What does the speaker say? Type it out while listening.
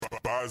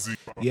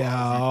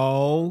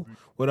Yo,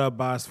 what up,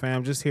 boss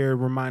fam? Just here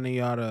reminding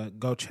y'all to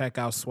go check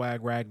out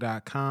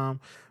swagrag.com.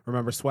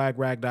 Remember,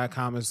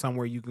 swagrag.com is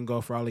somewhere you can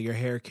go for all of your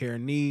hair care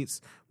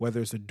needs, whether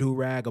it's a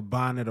do-rag, a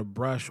bonnet, a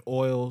brush,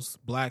 oils,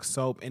 black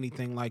soap,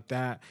 anything like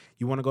that.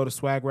 You want to go to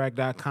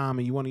swagrag.com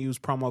and you want to use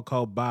promo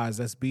code BOZZ,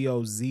 that's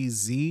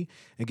BOZZ,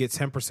 and get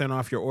 10%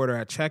 off your order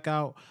at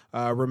checkout.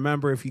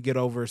 Remember, if you get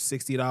over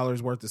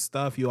 $60 worth of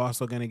stuff, you're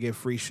also going to get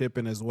free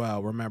shipping as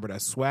well. Remember,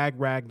 that's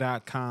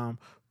swagrag.com,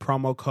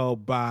 promo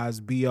code BOZZ,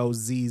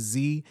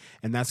 BOZZ,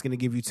 and that's going to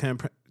give you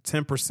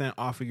 10%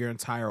 off of your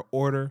entire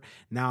order.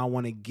 Now I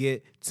want to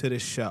get to the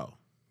show.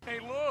 Hey,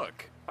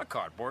 look, a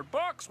cardboard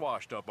box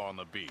washed up on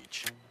the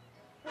beach.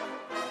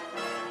 Holy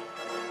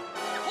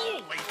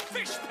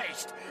fish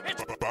paste!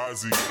 It's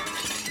Bozzy.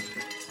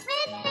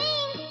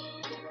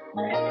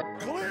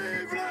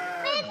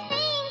 Cleveland!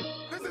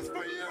 This is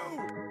for you!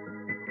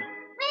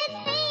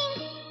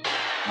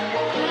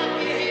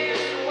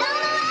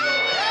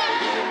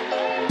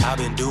 I've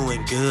been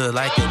doing good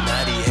like a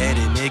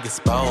naughty-headed nigga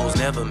exposed.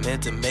 Never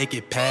meant to make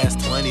it past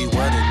 20, what a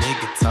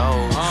nigga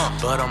told.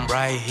 But I'm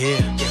right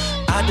here,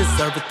 I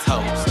deserve a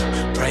toast.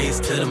 Praise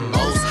to the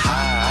most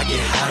high, I get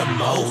high the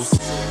most.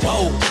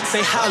 Whoa,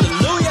 say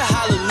hallelujah,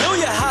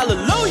 hallelujah,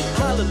 hallelujah,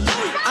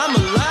 hallelujah. I'm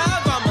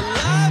alive, I'm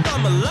alive,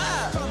 I'm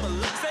alive, I'm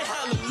alive. Say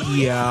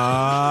hallelujah.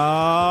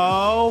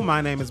 Yo,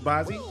 my name is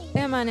Bozzy.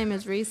 And my name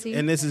is Reese.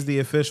 And this is the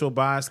official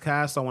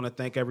Bozzcast. I want to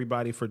thank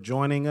everybody for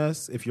joining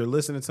us. If you're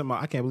listening to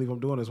I can't believe I'm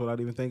doing this without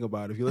even thinking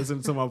about it. If you're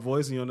listening to my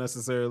voice and you don't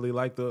necessarily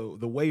like the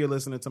way you're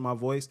listening to my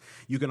voice,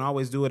 you can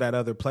always do it at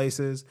other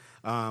places.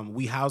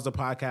 We house the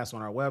podcast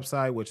on our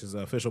website, which is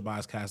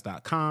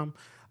officialbozzcast.com.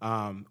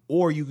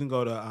 Or you can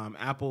go to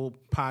Apple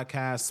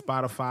Podcasts,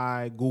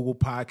 Spotify, Google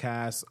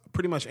Podcasts,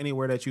 pretty much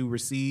anywhere that you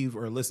receive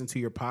or listen to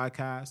your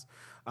podcast.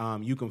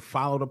 You can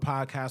follow the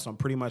podcast on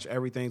pretty much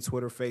everything,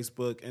 Twitter,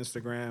 Facebook,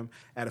 Instagram,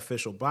 at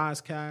Official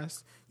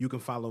Bozzcast. You can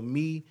follow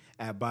me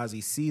at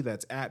BozzyC,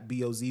 that's at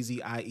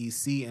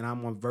BOZZIEC, and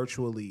I'm on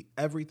virtually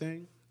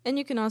everything. And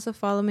you can also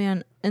follow me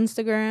on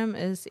Instagram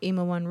as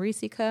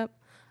Ema1Reese Cup.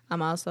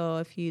 I'm also,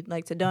 if you'd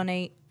like to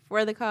donate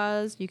for the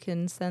cause, you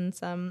can send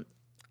some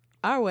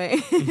our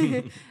way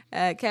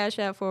at Cash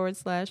App /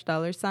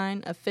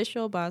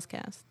 Official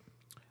Bozzcast.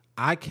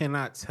 I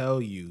cannot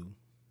tell you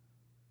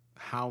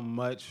how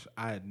much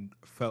I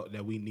felt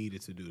that we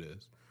needed to do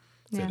this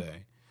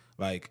today.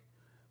 Like,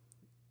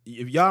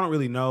 if y'all don't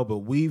really know, but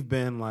we've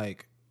been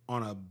like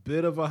on a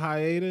bit of a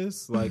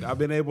hiatus. Like, I've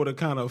been able to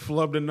kind of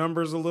flub the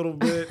numbers a little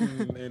bit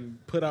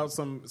and put out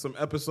some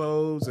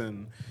episodes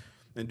and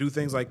do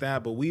things like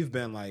that. But we've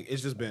been like,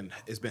 it's been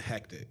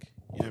hectic.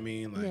 You know what I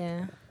mean? Like,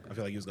 Yeah. I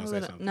feel like you was gonna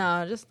say something.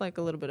 No, just like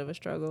a little bit of a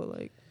struggle.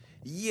 Like,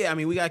 yeah, I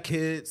mean, we got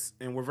kids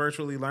and we're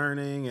virtually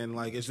learning and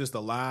like it's just a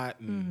lot.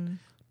 And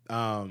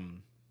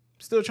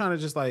still trying to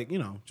just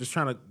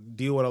trying to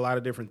deal with a lot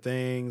of different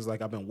things.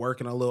 Like, I've been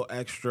working a little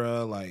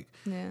extra, like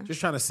just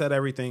trying to set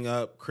everything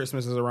up.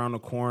 Christmas is around the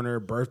corner.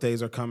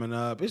 Birthdays are coming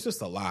up. It's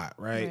just a lot,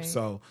 right?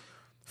 So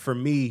for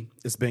me,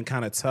 it's been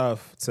kind of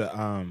tough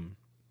to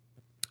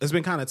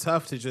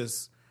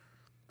just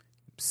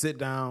sit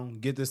down,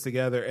 get this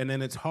together. And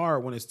then it's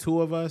hard when it's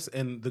two of us.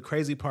 And the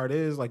crazy part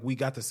is, like, we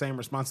got the same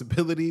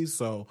responsibilities.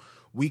 So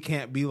we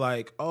can't be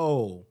like,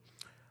 oh,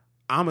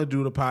 I'm going to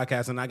do the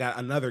podcast and I got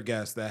another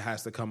guest that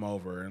has to come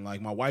over. And,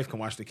 like, my wife can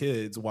watch the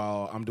kids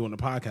while I'm doing the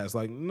podcast.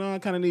 Like, no, I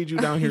kind of need you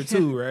down here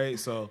too, right?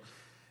 So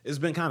it's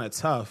been kind of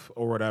tough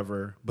or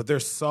whatever. But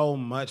there's so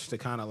much to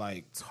kind of,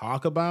 like,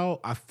 talk about.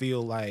 I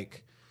feel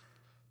like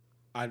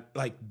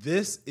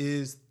this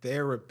is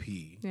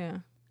therapy. yeah,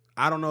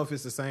 I don't know if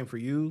it's the same for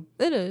you.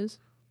 it is.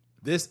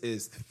 This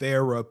is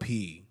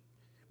therapy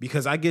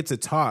because I get to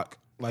talk.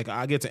 Like,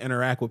 I get to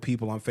interact with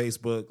people on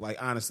Facebook. Like,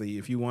 honestly,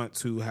 if you want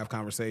to have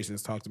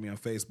conversations, talk to me on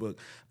Facebook.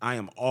 I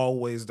am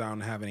always down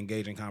to have an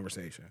engaging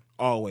conversation.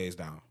 Always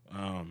down.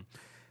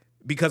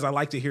 Because I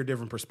like to hear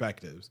different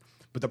perspectives.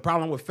 But the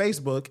problem with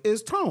Facebook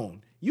is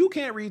tone. You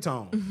can't read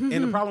tone.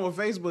 And the problem with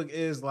Facebook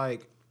is,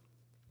 like,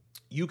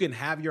 you can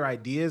have your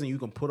ideas and you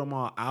can put them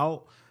all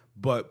out,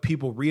 but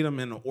people read them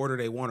in the order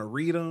they want to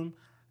read them.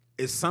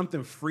 It's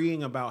something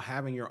freeing about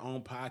having your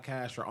own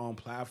podcast, your own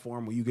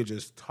platform where you could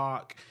just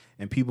talk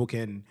and people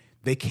can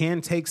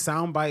take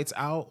sound bites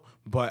out,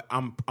 but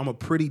I'm a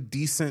pretty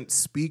decent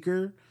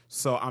speaker,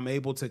 so I'm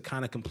able to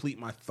kind of complete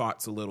my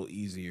thoughts a little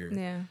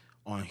easier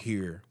on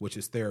here, which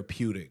is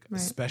therapeutic,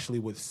 especially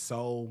with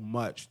so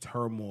much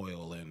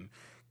turmoil and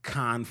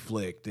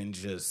conflict and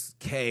just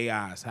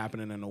chaos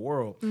happening in the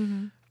world.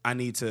 I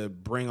need to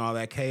bring all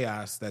that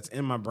chaos that's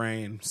in my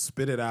brain,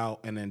 spit it out,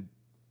 and then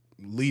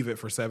leave it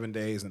for 7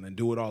 days and then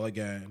do it all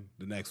again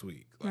the next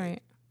week.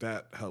 Like,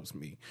 that helps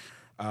me.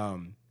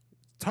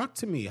 Talk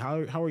to me.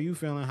 How are you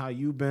feeling? How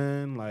you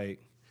been?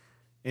 Like,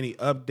 any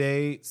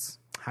updates?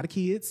 How the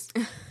kids?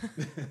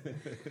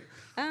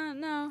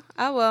 No.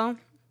 Well,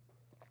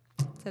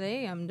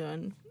 today I'm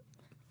doing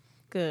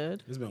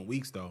good. It's been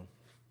weeks, though.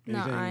 No,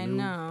 Anything I new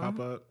know. pop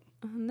up?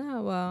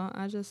 No, well,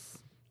 I just,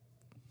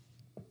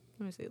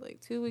 let me see,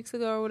 like 2 weeks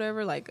ago or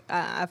whatever, like,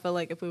 I feel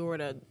like if we were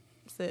to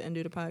sit and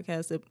do the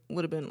podcast, it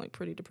would have been like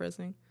pretty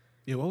depressing.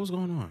 Yeah, what was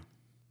going on?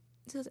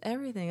 Just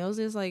everything. It was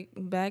just like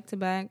back to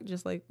back,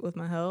 just like with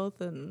my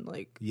health and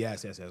like.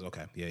 Yes.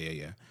 Okay.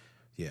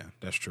 Yeah.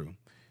 That's true.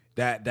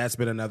 That's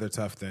been another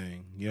tough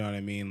thing. You know what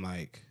I mean?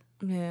 Like,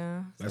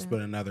 yeah, that's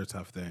been another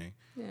tough thing.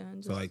 Yeah.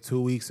 Just, So like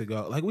 2 weeks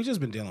ago, like we just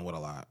been dealing with a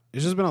lot.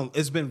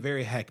 It's been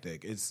very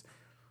hectic. It's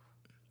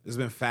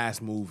been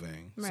fast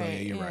moving. So yeah,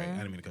 Right, you're right. yeah. I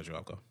didn't mean to cut you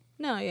off. Go.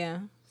 no, yeah.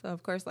 So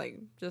of course, like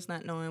just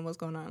not knowing what's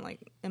going on,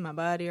 like in my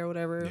body or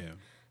whatever. Yeah.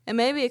 And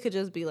maybe it could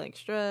just be like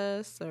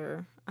stress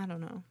or I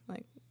don't know,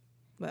 like,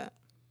 but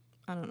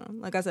I don't know.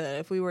 Like I said,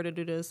 if we were to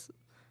do this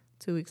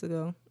 2 weeks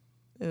ago,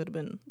 it would have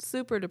been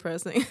super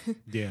depressing.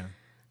 Yeah.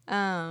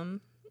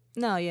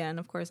 No, yeah, and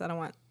of course I don't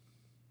want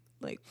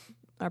like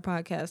our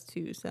podcast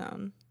to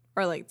sound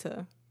or like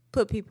to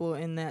put people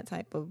in that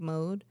type of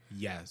mode.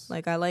 Yes.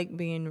 Like I like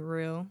being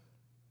real,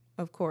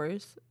 of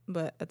course,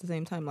 but at the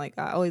same time, like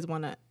I always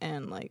want to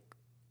end like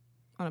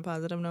on a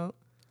positive note.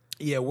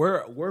 Yeah,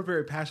 we're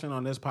very passionate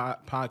on this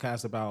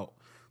podcast about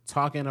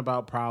talking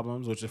about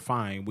problems, which is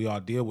fine. We all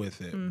deal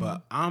with it,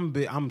 but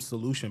I'm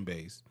solution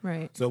based.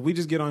 Right. So if we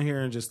just get on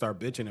here and just start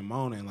bitching and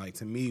moaning, like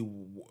to me,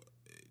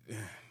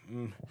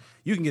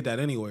 you can get that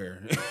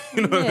anywhere.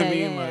 You know what I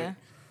mean? Yeah. Like,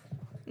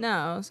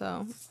 No,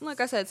 so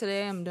like I said,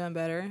 today I'm doing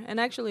better. And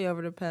actually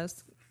over the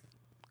past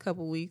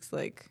couple weeks,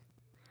 like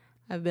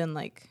I've been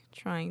like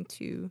trying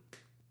to,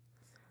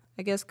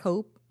 I guess,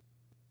 cope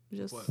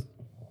just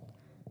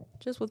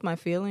with my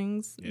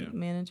feelings, Yeah.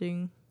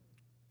 managing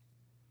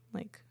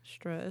like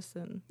stress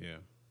and yeah,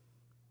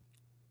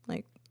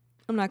 like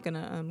I'm not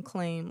gonna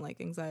claim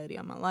like anxiety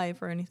on my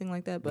life or anything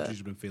like that, but but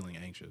you've been feeling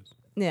anxious.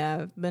 yeah,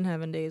 I've been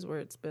having days where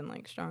it's been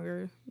like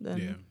stronger than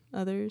Yeah.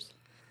 others.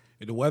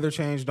 The weather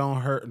change don't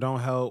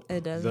help.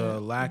 It doesn't. The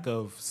lack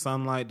of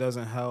sunlight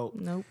doesn't help.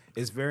 Nope.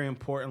 It's very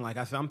important. Like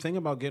I'm thinking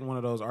about getting one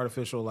of those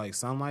artificial like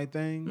sunlight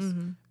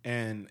things,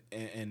 and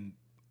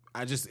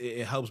I just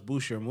it helps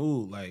boost your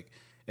mood. Like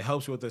it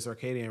helps you with the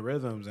circadian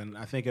rhythms, and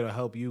I think it'll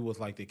help you with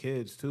like the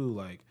kids too.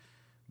 Like,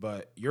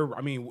 but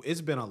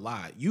it's been a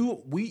lot.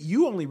 You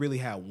only really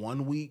had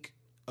 1 week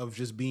of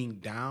just being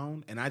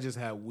down, and I just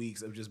had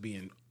weeks of just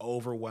being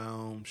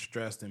overwhelmed,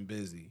 stressed, and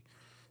busy.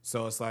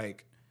 So it's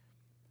like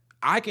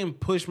I can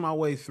push my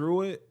way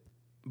through it,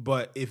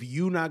 but if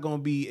you not gonna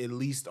be at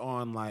least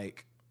on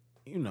like,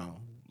 you know,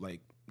 like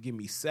give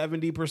me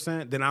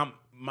 70%, then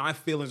my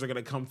feelings are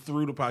gonna come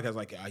through the podcast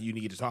like, you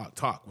need to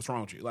talk. What's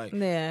wrong with you? Like,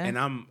 Yeah. and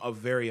I'm a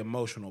very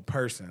emotional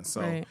person,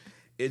 so Right.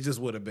 it just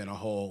would have been a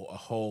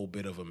whole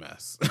bit of a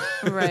mess.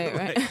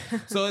 Right.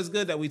 So it's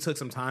good that we took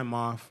some time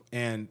off,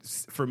 and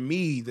for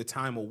me, the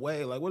time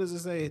away, like, what does it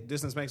say?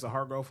 Distance makes the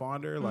heart grow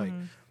fonder. Like,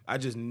 I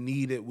just we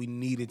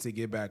needed to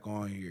get back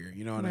on here.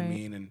 You know what I Right.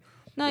 mean? And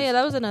No, yeah,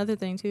 that was another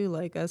thing too.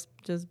 Like us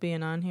just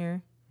being on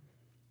here,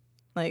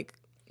 like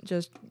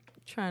just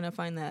trying to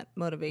find that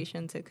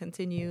motivation to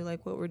continue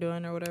like what we're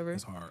doing or whatever.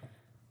 it's hard.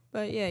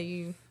 But yeah,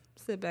 you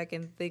sit back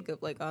and think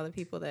of like all the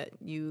people that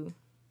you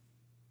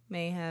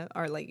may have,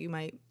 or like you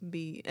might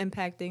be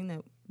impacting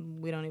that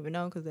we don't even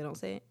know because they don't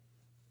say it,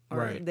 or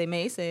Right. they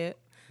may say it,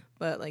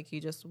 but like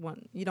you don't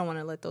want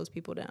to let those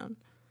people down.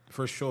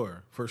 For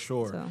sure.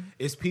 So.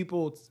 It's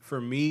people, for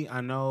me,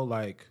 I know,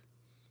 like,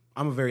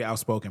 I'm a very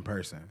outspoken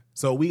person.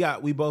 So we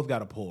both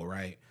got a pull,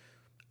 right?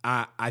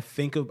 I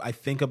think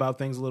about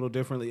things a little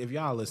differently. If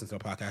y'all listen to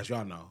the podcast,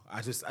 y'all know.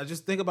 I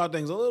just think about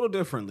things a little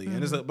differently. And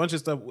there's a bunch of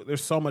stuff,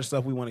 there's so much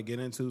stuff we want to get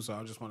into, so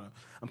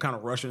I'm kind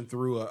of rushing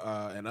through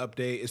an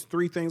update. It's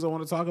 3 things I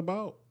want to talk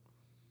about.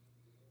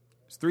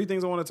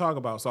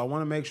 So I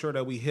want to make sure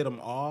that we hit them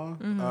all.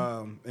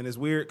 And it's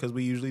weird because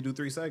we usually do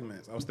 3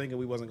 segments. I was thinking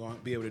we wasn't going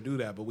to be able to do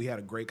that, but we had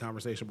a great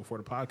conversation before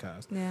the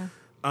podcast. Yeah.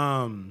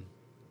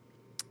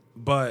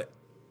 But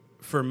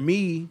for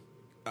me,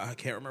 I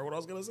can't remember what I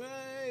was going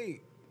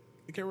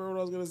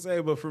to say.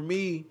 But for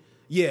me,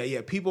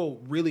 yeah,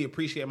 people really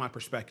appreciate my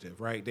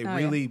perspective, right? They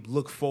really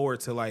look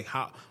forward to like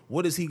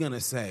what is he going to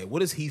say? What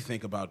does he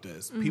think about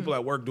this? People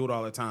at work do it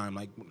all the time.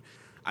 Like,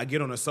 I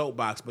get on a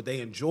soapbox, but they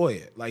enjoy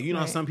it. Like, you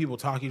know, Right. some people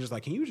talk, you're just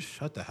like, can you just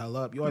shut the hell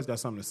up? You always got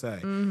something to say.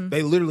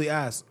 They literally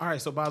ask, all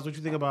right, so Bobs, what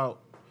you think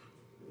about?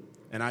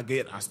 And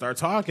I start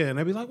talking, and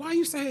they be like, why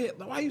you say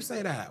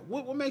that?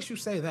 What makes you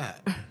say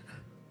that?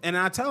 And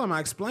I tell them, I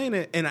explain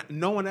it, and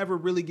no one ever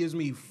really gives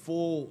me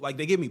full, like,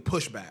 they give me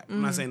pushback.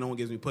 I'm not saying no one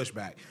gives me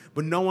pushback,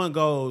 but no one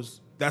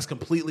goes, that's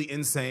completely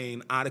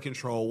insane, out of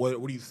control. What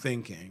are you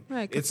thinking?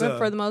 Right, because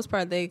for the most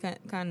part, they kind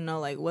of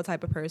know like what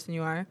type of person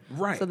you are.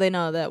 Right. So they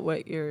know that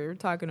what you're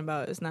talking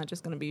about is not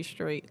just going to be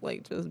straight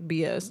like just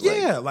BS.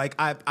 Yeah, like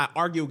I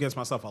argue against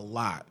myself a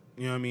lot.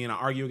 You know what I mean? I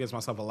argue against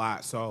myself a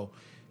lot. So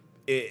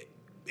it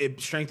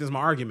strengthens my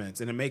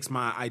arguments, and it makes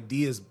my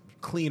ideas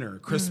cleaner,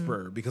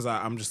 crisper, because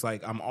I'm just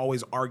like, I'm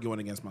always arguing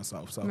against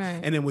myself. So, Right.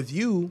 and then with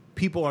you,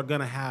 people are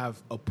going to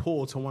have a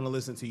pull to want to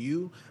listen to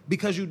you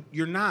because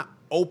you're not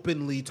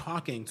openly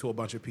talking to a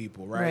bunch of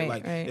people, right? Right,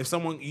 like right. if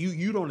someone,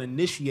 you don't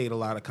initiate a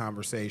lot of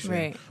conversation.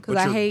 Right. but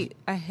Because you're-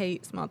 I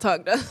hate small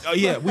talk though. Oh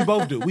yeah, we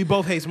both do. We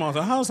both hate small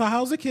talk.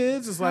 How's the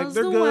kids? It's like How's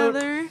they're the good.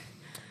 weather?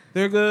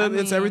 They're good. I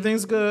mean,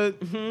 Everything's good.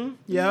 Mm-hmm.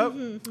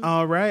 Yep.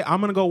 All right.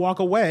 I'm gonna go walk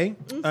away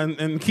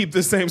and keep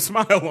the same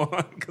smile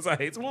on because I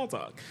hate small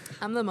talk.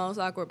 I'm the most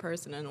awkward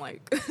person in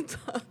like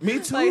Me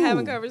too. like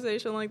having a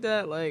conversation like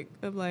that. Like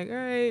I'm like, all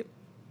right,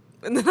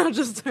 and then I'll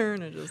just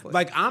turn and just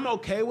Like I'm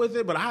okay with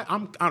it, but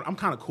I'm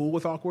kind of cool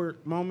with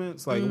awkward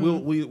moments. Like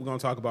we're gonna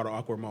talk about an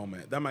awkward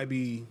moment. That might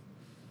be.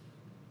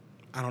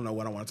 I don't know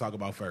what I want to talk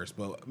about first,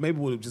 but maybe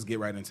we'll just get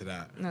right into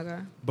that. Okay.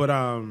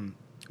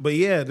 But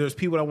yeah, there's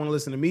people that want to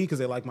listen to me because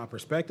they like my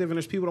perspective, and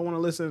there's people that want to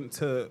listen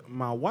to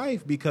my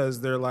wife because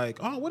they're like,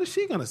 oh, what is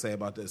she gonna say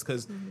about this?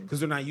 Because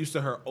they're not used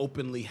to her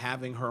openly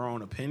having her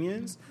own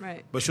opinions.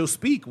 Right. But she'll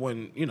speak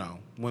when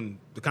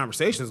the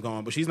conversation is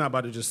going, but she's not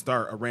about to just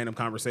start a random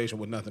conversation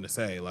with nothing to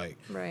say. Like,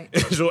 Right.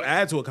 she'll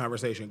add to a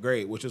conversation,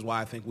 great, which is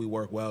why I think we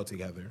work well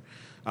together.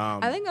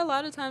 I think a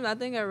lot of times, I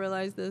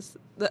realized this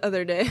the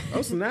other day.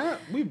 Oh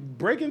snap, we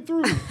breaking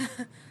through.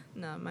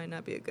 No, it might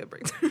not be a good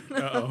breakthrough.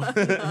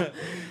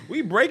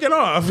 We breaking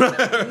off.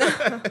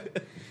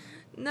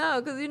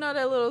 No, because you know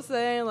that little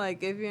saying,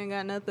 like, if you ain't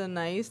got nothing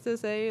nice to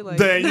say, like...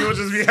 Then you'll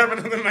just be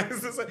having nothing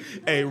nice to say.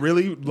 Hey,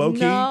 really,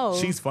 low-key, No.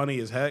 she's funny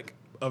as heck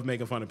of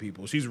making fun of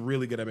people. She's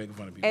really good at making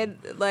fun of people. And,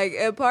 like,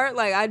 at part,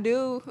 like, I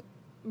do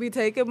be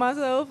taking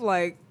myself,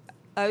 like,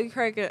 I be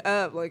cracking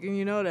up, like, and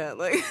you know that,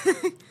 like...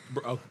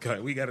 Okay,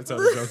 we got to tell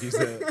the joke you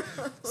said.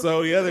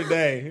 So the other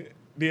day,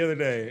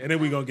 and then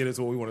we're going to get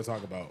into what we want to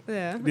talk about.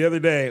 Yeah. The other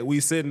day, we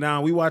sitting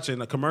down, we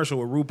watching a commercial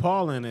with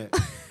RuPaul in it.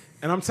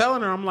 And I'm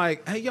telling her, I'm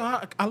like, hey, yo,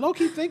 I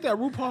low-key think that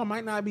RuPaul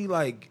might not be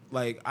like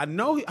I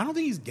don't think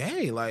he's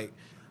gay. Like,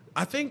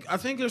 I think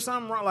there's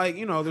something wrong. Like,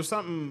 there's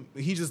something,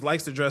 he just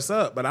likes to dress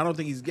up, but I don't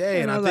think he's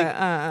gay. And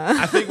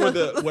I think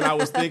what I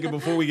was thinking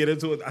before we get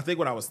into it, I think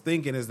what I was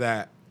thinking is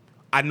that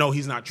I know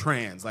he's not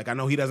trans. Like, I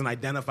know he doesn't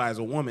identify as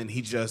a woman.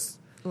 He just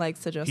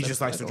likes to dress he up.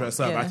 just likes to dress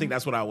up. Yeah. I think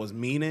that's what I was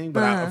meaning.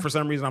 But for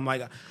some reason, I'm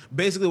like,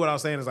 basically what I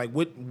was saying is like,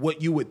 what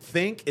you would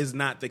think is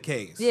not the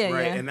case. Yeah,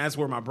 right? yeah. And that's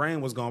where my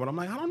brain was going. But I'm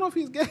like, I don't know if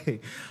he's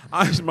gay.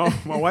 My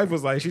wife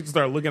was like, she just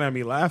started looking at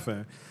me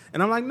laughing.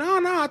 And I'm like, no,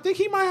 I think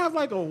he might have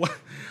like a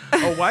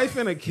wife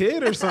and a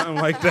kid or something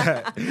like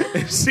that.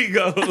 And she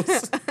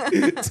goes,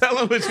 tell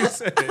him what you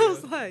said. I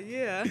was like,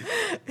 yeah,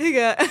 he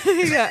got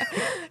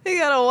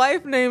a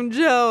wife named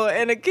Joe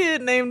and a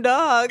kid named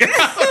Dog.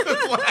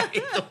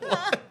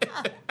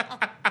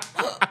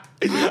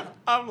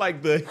 I'm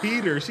like, the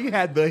heater. She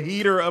had the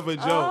heater of a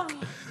joke.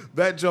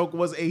 That joke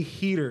was a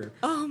heater.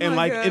 Oh my and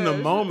like in the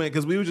gosh. moment,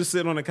 because we were just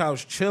sitting on the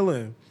couch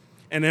chilling.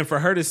 And then for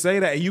her to say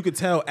that, and you could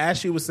tell as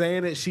she was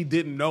saying it, she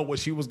didn't know what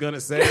she was going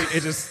to say.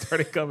 It just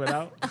started coming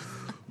out.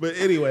 But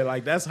anyway,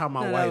 like that's how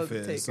my wife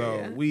is.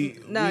 So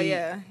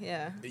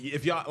yeah.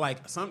 If y'all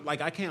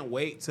like I can't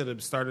wait to the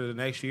start of the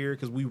next year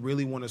because we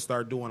really want to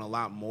start doing a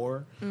lot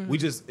more.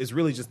 It's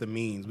really just the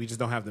means. We just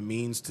don't have the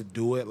means to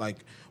do it. Like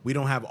we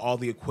don't have all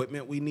the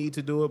equipment we need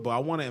to do it. But I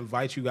want to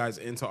invite you guys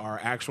into our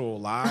actual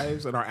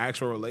lives and our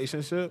actual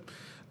relationship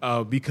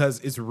because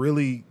it's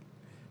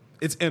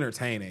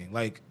entertaining.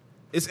 Like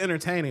it's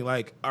entertaining.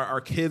 Like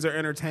our kids are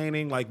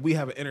entertaining. Like we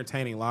have an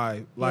entertaining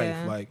life.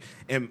 Yeah. Like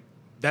and.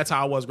 That's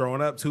how I was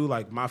growing up too.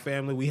 Like my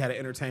family, we had an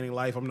entertaining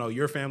life. I know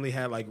your family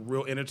had like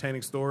real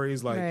entertaining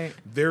stories. Like Right.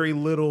 very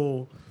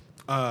little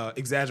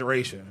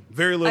exaggeration.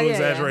 Very little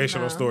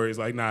exaggerational no. stories.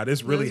 Like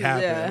this really This is-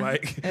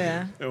 happened.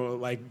 yeah. Like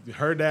like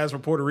her dad's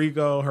from Puerto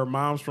Rico, her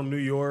mom's from New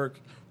York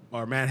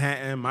or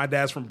Manhattan. My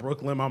dad's from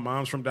Brooklyn. My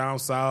mom's from down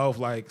south.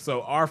 Like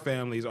so, our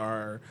families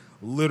are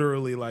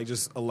literally like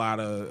just a lot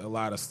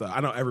of stuff.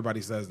 I know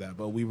everybody says that,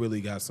 but we really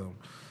got some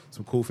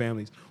cool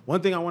families.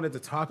 One thing I wanted to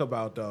talk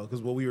about though,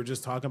 because what we were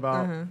just talking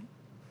about,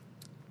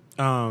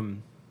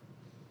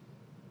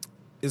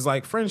 is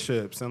like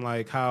friendships and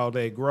like how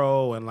they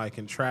grow and like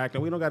contract.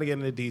 And we don't got to get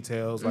into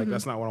details. Like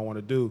that's not what I want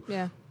to do.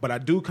 Yeah. But I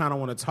do kind of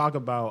want to talk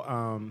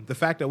about the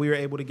fact that we were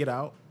able to get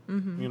out.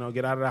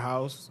 Get out of the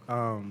house.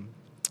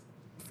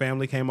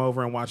 Family came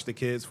over and watched the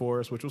kids for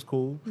us, which was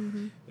cool.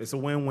 It's a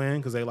win-win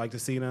because they like to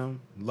see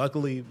them.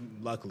 Luckily,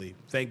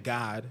 thank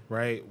God,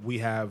 right? We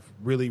have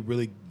really,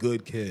 really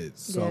good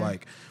kids. So, Yeah.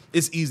 like,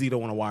 it's easy to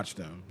want to watch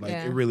them. Like,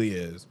 Yeah. it really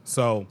is.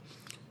 So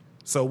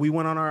we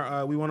went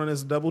on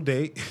this double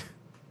date,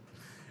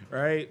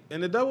 right?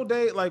 And the double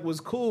date, like, was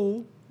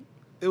cool.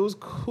 It was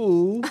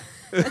cool.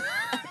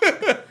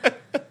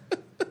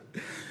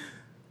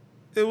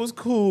 It was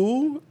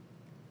cool.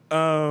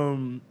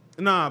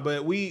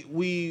 But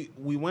we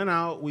went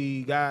out.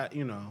 We got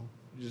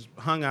just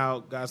hung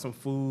out, got some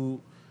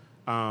food,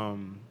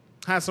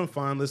 had some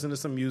fun, listened to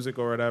some music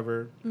or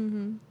whatever,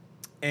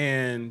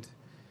 and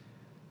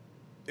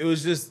it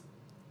was just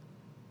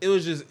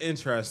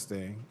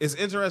interesting. It's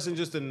interesting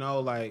just to know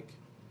like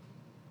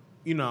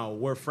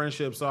where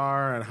friendships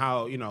are and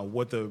how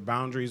what the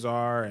boundaries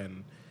are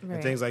and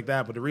things like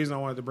that. But the reason I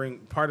wanted to bring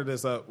part of the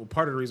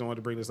reason I wanted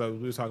to bring this up was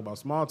we were talking about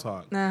small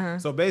talk.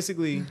 So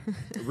basically,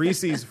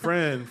 Reese's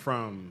friend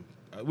from,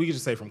 we could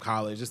just say from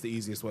college, just the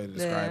easiest way to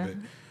describe it.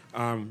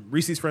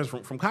 Reese's friend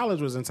from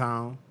college was in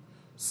town.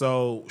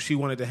 So she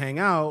wanted to hang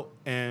out.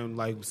 And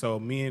so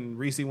me and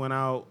Reese went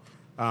out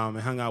and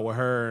hung out with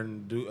her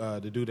and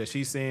the dude that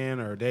she's seeing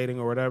or dating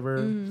or whatever.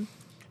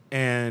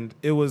 And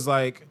it was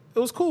like, it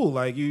was cool.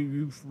 Like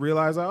you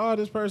realize, like, oh,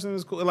 this person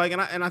is cool. Like,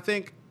 and I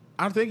think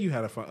you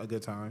had a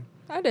good time.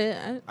 I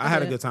did. I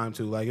had a good time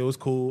too. Like, it was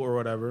cool or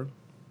whatever.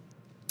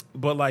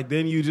 But like,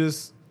 then you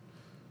just,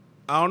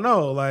 I don't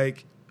know.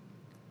 Like,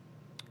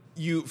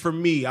 for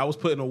me, I was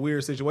put in a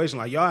weird situation.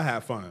 Like, y'all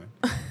have fun,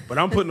 but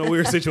I'm put in a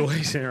weird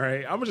situation,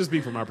 right? I'm gonna just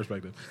speak from my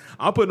perspective.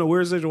 I'm put in a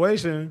weird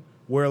situation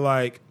where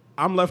like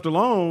I'm left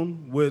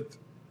alone with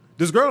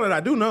this girl that I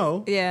do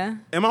know, Yeah.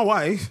 and my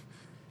wife,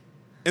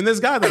 and this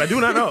guy that I do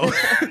not know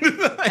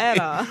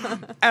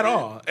At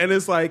all. And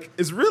it's like,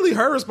 it's really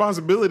her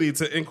responsibility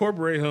to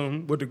incorporate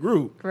him with the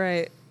group.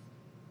 Right.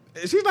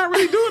 She's not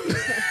really doing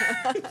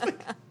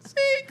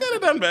she could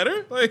have done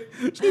better. Like,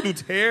 she do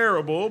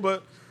terrible,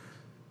 but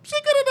she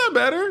could have done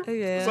better.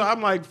 Yeah. So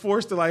I'm like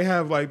forced to like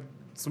have like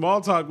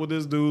small talk with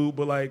this dude,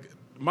 but like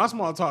my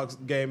small talk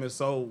game is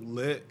so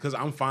lit because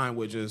I'm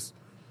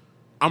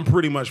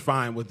pretty much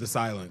fine with the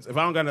silence. If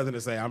I don't got nothing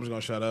to say, I'm just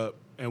gonna shut up,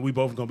 and we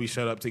both gonna be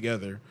shut up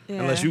together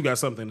unless you got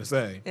something to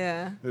say.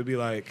 Yeah. It'd be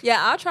like, Yeah,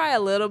 I'll try a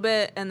little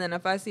bit, and then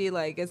if I see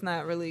like it's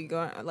not really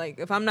going, like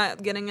if I'm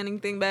not getting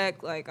anything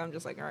back, like I'm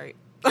just like, all right.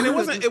 and it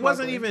wasn't. Just It walk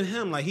wasn't away. even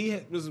him. Like, he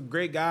was a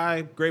great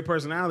guy, great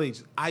personality.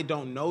 I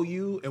don't know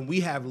you, and we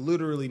have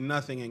literally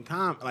nothing in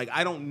common. Like,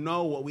 I don't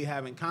know what we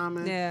have in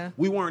common. Yeah.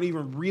 We weren't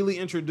even really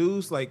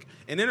introduced. Like,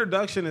 an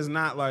introduction is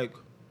not like,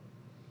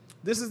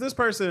 this is this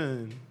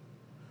person.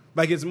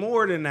 Like, it's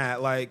more than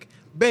that. Like,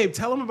 babe,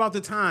 tell them about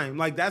the time.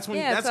 Like, that's when.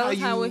 Yeah, that's tell how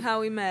us you.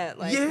 how we met.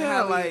 Like, Yeah,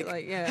 how we,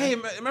 like, yeah. hey,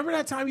 remember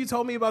that time you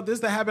told me about this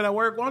that happened at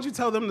work? Why don't you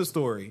tell them the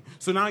story?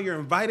 So now you're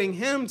inviting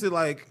him to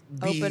like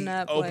be Open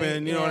up, open.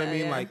 like, You know what I yeah,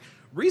 mean? yeah. Like,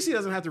 Reese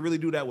doesn't have to really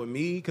do that with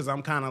me because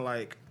I'm kind of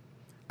like,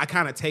 I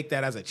kind of take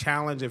that as a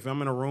challenge. If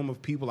I'm in a room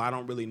of people I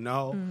don't really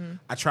know,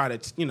 I try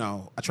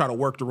to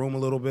work the room a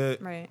little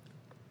bit. Right.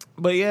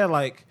 But yeah,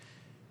 like,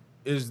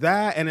 is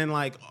that, and then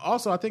like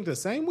also I think the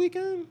same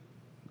weekend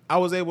I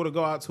was able to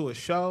go out to a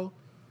show,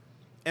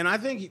 and I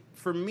think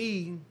for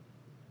me,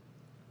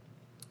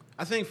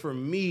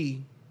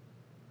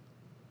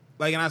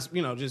 like, and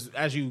I, just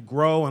as you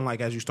grow and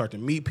like as you start to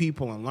meet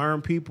people and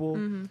learn people,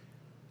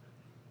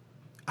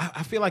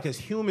 I feel like as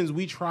humans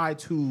we try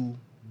to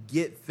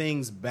get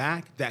things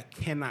back that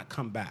cannot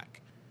come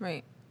back.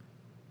 Right.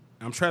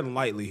 I'm treading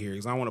lightly here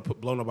because I don't want to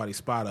blow nobody's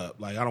spot up.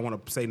 Like, I don't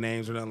want to say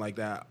names or nothing like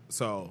that.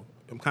 So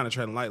I'm kind of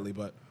treading lightly,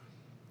 but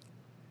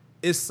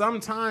it's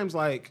sometimes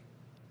like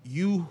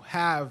you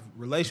have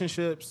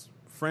relationships,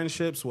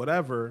 friendships,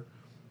 whatever,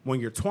 when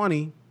you're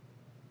 20,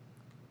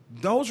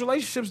 those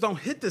relationships don't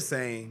hit the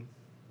same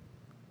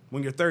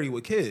when you're 30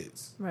 with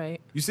kids.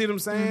 Right. You see what I'm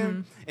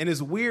saying? And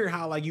it's weird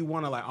how like you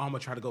want to like, oh, I'm going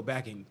to try to go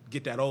back and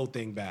get that old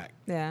thing back.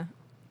 Yeah.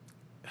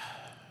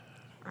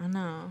 I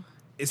know.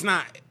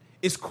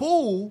 It's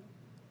cool.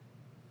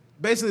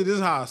 Basically, this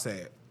is how I say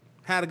it.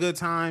 Had a good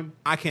time.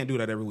 I can't do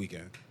that every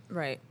weekend.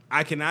 Right.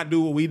 I cannot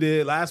do what we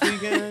did last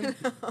weekend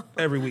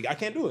every week. I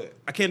can't do it.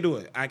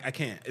 I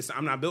can't.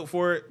 I'm not built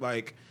for it.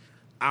 Like,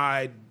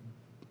 I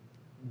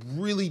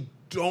really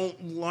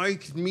don't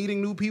like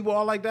meeting new people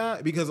all like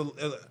that because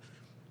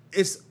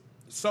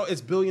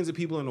it's billions of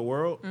people in the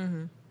world.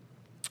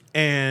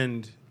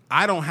 And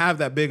I don't have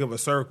that big of a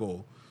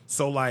circle.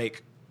 So,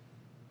 like,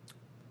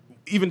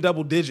 even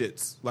double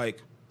digits,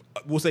 like,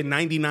 we'll say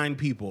 99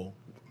 people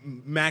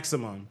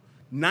maximum.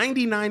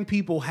 99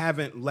 people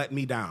haven't let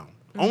me down.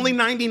 Only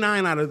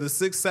 99 out of the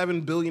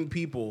 6-7 billion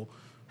people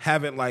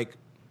haven't like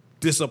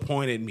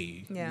disappointed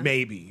me. Yeah.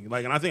 Maybe.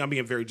 Like, and I think I'm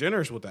being very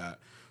generous with that.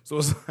 So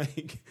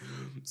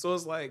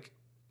it's like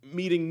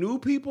meeting new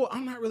people,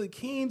 I'm not really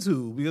keen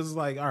to because it's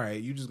like, all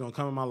right, you just gonna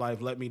come in my life,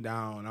 let me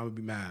down, I'm gonna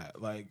be mad.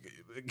 Like,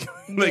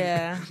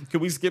 Yeah. Can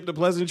we skip the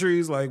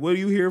pleasantries? Like, what are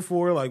you here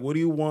for? Like, what do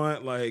you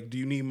want? Like, do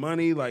you need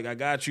money? Like, I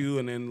got you,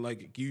 and then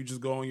like you just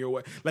go on your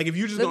way. Like, if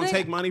you just gonna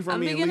take money from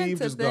me and leave,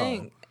 just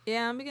go.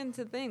 Yeah, I'm beginning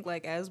to think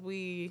like as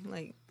we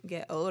like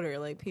get older,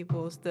 like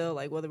people still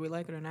like whether we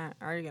like it or not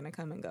are gonna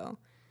come and go.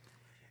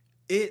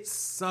 It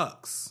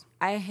sucks.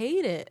 I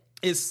hate it.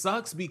 It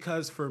sucks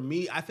because for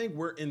me, I think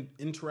we're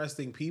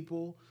interesting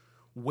people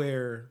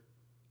where,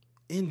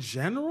 in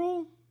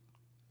general,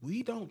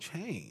 we don't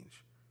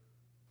change.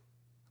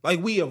 Like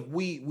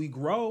we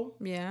grow,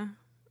 Yeah.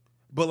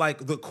 but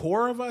like the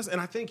core of us, and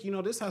I think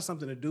this has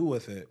something to do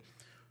with it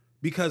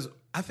because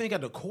I think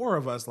at the core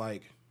of us,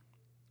 like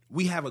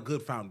we have a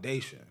good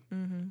foundation.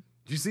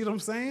 Do you see what I'm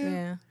saying?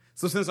 Yeah.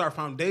 So since our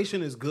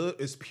foundation is good,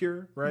 it's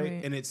pure,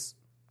 right? And it's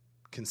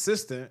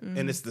consistent,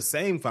 and it's the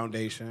same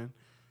foundation.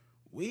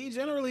 We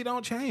generally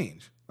don't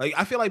change. Like,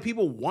 I feel like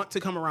people want to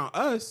come around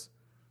us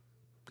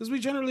because we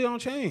generally don't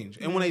change.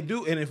 And when they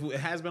do, and if it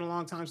has been a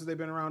long time since they've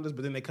been around us,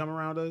 but then they come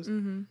around us,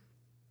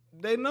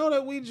 they know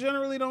that we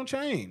generally don't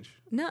change.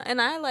 No,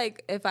 and I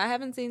like if I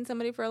haven't seen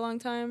somebody for a long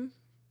time,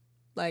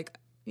 like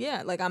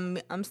yeah, like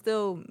I'm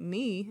still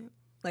me.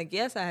 Like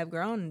yes, I have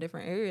grown in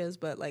different areas,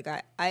 but like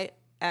I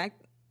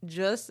act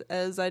just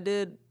as I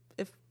did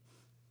if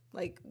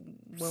like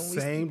when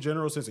Same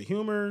general sense of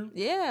humor.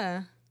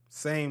 Yeah.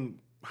 Same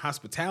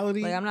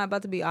hospitality. Like, I'm not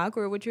about to be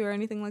awkward with you or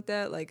anything like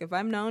that. Like, if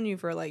I've known you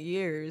for like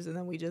years and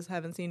then we just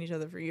haven't seen each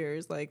other for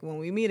years, like when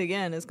we meet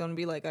again, it's gonna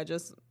be like I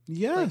just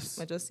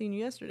seen you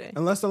yesterday.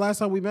 Unless the last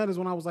time we met is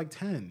when I was like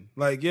 10.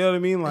 Like, you know what I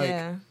mean? Like,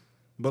 yeah.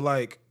 But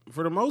like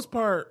for the most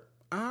part,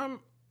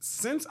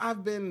 since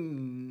I've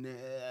been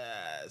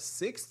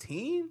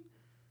 16,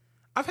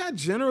 I've had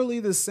generally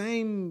the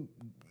same.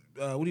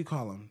 What do you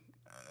call them?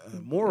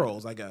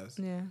 Morals, I guess.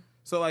 Yeah.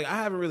 So like I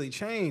haven't really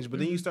changed, but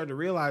then you start to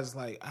realize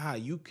like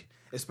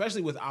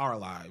especially with our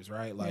lives,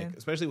 right? Like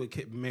especially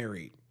with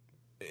married.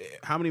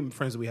 How many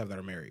friends do we have that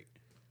are married?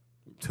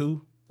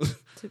 Two.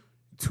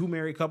 Two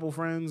married couple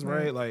friends,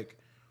 right? Like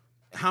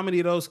how many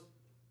of those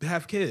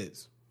have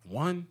kids?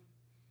 One.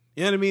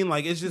 You know what I mean?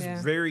 Like it's just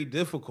very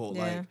difficult.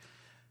 Yeah. Like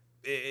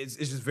it's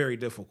just very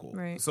difficult.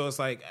 Right. So it's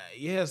like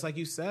it's like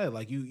you said,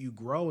 like you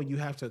grow and you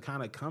have to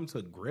kind of come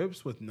to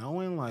grips with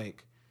knowing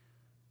like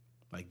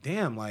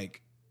damn,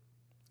 like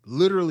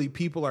literally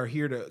people are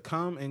here to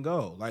come and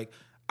go. Like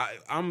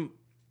I'm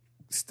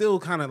still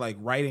kind of like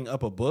writing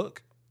up a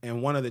book,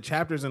 and one of the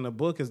chapters in the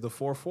book is the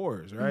 4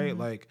 4s, right?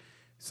 Like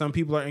some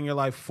people are in your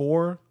life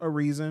for a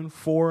reason,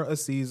 for a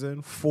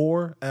season,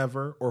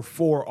 forever, or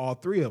for all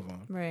three of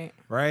them. Right.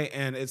 Right.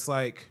 And it's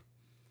like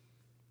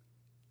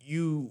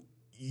you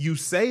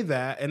say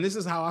that, and this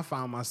is how I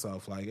found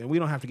myself, like, and we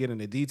don't have to get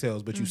into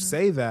details, but you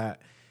say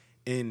that,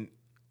 and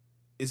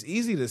it's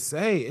easy to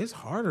say, it's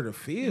harder to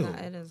feel. Nah,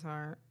 it is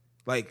hard.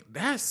 Like,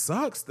 that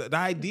sucks. The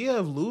idea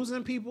of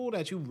losing people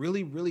that you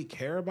really, really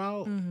care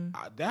about,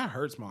 that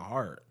hurts my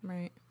heart.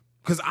 Right.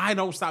 Because I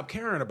don't stop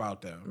caring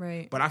about them.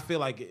 Right. But I feel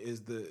like it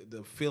is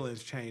the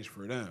feelings change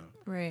for them.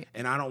 Right.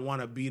 And I don't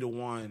want to be the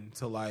one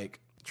to, like,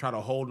 try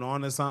to hold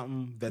on to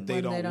something that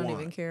they don't want. They don't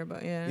even care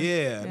about,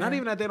 Yeah, not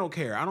even that they don't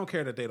care. I don't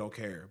care that they don't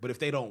care. But if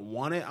they don't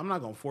want it, I'm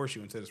not going to force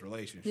you into this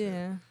relationship.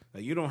 Yeah.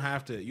 Like, you don't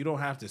have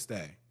to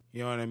stay.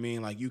 You know what I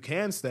mean? Like, you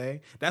can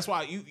stay. That's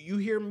why you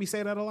hear me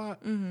say that a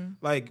lot. Mm-hmm.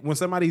 Like, when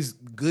somebody's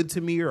good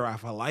to me or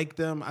if I like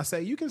them, I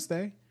say, you can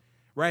stay.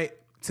 Right?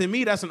 To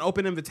me, that's an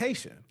open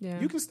invitation. Yeah.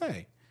 You can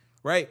stay.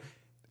 Right?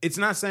 It's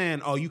not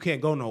saying, oh, you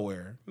can't go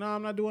nowhere. No,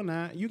 I'm not doing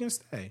that. You can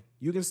stay.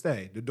 You can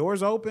stay. The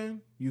door's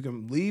open. You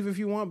can leave if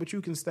you want, but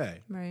you can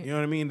stay. Right. You know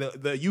what I mean?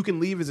 The you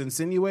can leave is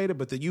insinuated,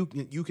 but the you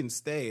can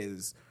stay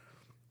is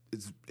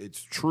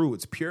it's true.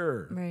 It's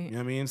pure. Right. You know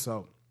what I mean?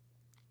 So,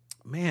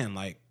 man,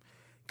 like,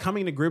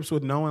 coming to grips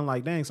with knowing,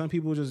 like, dang, some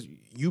people just,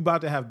 you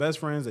about to have best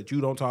friends that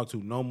you don't talk to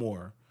no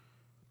more.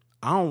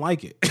 I don't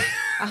like it.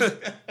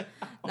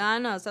 Nah, I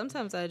know.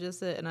 Sometimes I just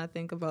sit and I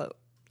think about,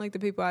 like, the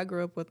people I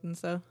grew up with and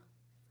stuff.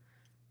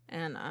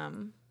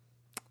 And,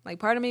 like,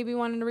 part of me be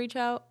wanting to reach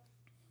out,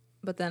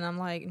 but then I'm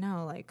like,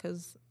 no, like,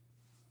 because,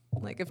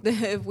 like,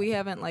 if we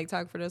haven't, like,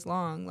 talked for this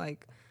long,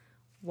 like,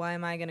 why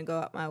am I going to go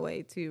out my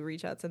way to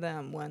reach out to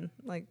them when,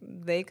 like,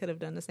 they could have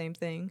done the same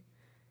thing?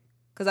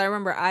 Because I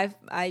remember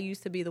I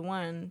used to be the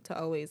one to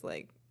always,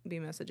 like, be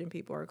messaging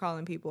people or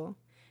calling people.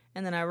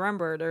 And then I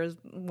remember there was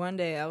one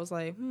day I was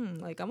like,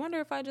 like, I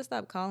wonder if I just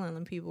stopped calling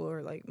them people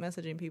or, like,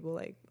 messaging people,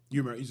 like.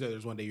 You said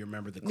there's one day you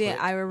remember the clip. Yeah,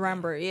 I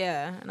remember,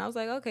 yeah. And I was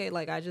like, okay,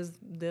 like, I just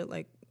did,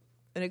 like,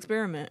 an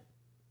experiment.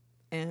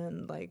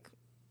 And, like,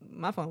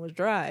 my phone was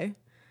dry.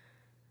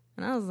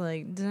 And I was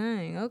like,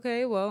 dang,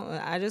 okay, well,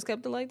 I just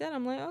kept it like that.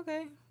 I'm like,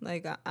 okay.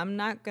 Like, I'm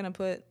not going to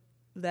put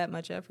that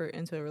much effort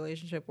into a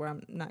relationship where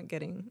I'm not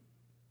getting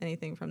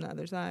anything from the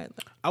other side.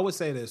 I would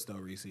say this, though,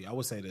 Reese. I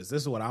would say this.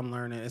 This is what I'm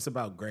learning. It's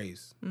about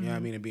grace. You know what I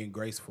mean? And being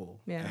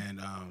graceful. Yeah.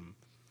 And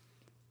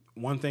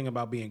one thing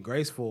about being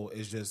graceful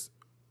is just,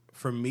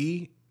 for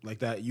me, like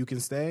that, you can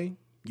stay,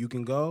 you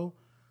can go.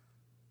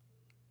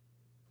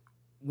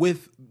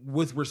 With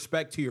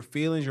respect to your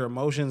feelings, your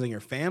emotions, and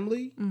your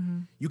family,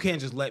 you can't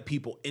just let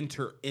people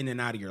enter in and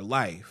out of your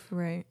life.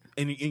 Right.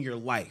 In your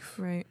life.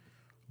 Right.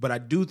 But I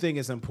do think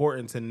it's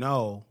important to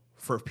know,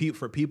 for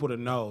people to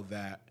know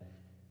that,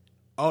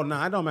 oh,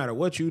 no, it don't matter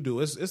what you do.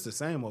 It's the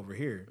same over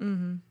here.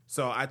 Mm-hmm.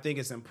 So I think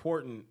it's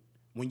important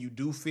when you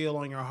do feel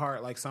on your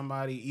heart like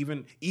somebody,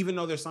 even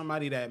though there's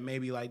somebody that may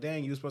be like,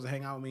 dang, you were supposed to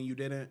hang out with me and you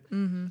didn't.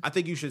 Mm-hmm. I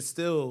think you should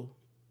still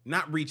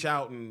not reach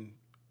out and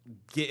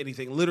get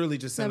anything. Literally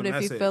just send a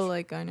message. If you feel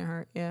like on your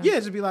heart, yeah. Yeah,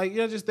 just be like,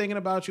 just thinking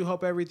about you.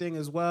 Hope everything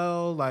is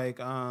well. Like,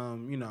 I've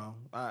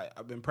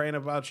been praying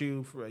about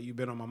you. You've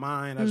been on my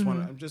mind. I just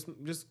want to, I'm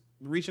just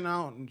reaching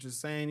out and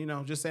just saying,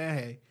 just saying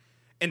hey.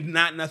 And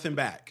not nothing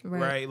back,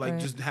 right? Like,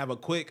 just have a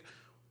quick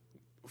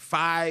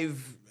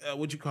 5,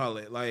 what you call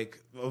it? Like,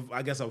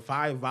 I guess a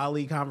 5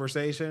 volley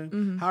conversation.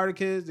 Mm-hmm. How are the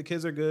kids? The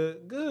kids are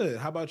good. Good.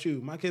 How about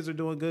you? My kids are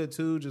doing good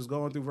too. Just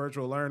going through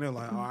virtual learning.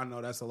 Like, oh, I know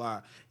that's a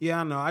lot. Yeah,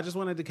 I know. I just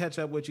wanted to catch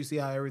up with you, see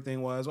how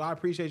everything was. Well, I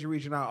appreciate you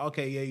reaching out.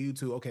 Okay, yeah, you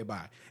too. Okay,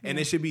 bye. And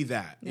it should be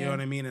that. You know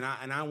what I mean? And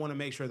I want to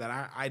make sure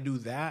that I do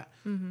that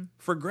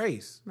for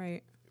grace,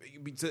 right?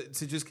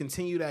 To just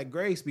continue that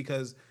grace,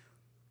 because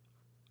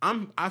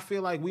I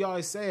feel like we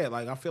always say it,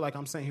 like, I feel like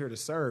I'm sent here to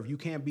serve. You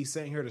can't be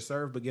sent here to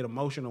serve but get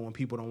emotional when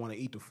people don't want to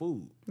eat the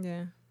food.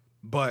 Yeah.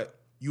 But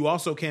you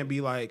also can't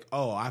be like,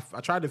 oh, I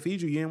tried to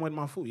feed you. You didn't want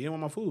my food. You didn't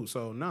want my food.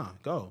 So, nah,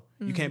 go.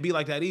 You can't be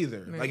like that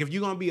either. Right. Like, if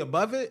you're going to be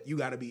above it, you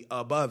got to be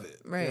above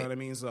it. Right. You know what I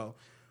mean? So,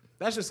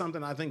 that's just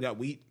something I think that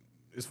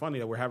it's funny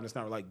that we're having this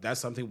now. Like, that's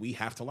something we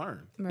have to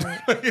learn.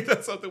 Right.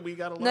 That's something we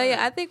got to learn. No,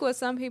 yeah, I think with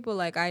some people,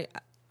 like, how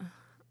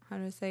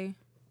do I say?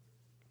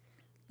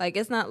 Like,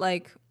 it's not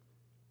like,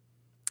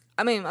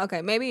 I mean,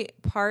 okay, maybe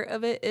part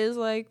of it is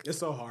like. It's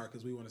so hard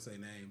because we want to say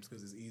names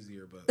because it's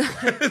easier,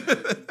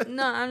 but.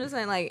 No, I'm just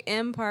saying, like,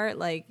 in part,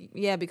 like,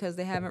 yeah, because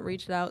they haven't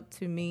reached out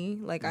to me.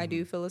 Like, I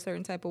do feel a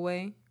certain type of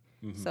way.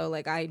 So,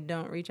 like, I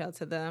don't reach out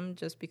to them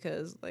just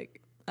because,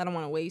 like, I don't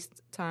want to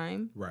waste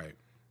time. Right.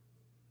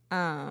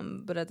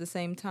 But at the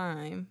same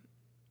time,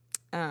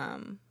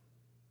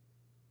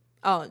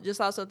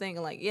 just also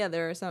thinking, like, yeah,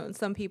 there are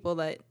some people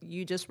that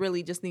you just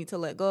really just need to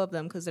let go of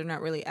them because they're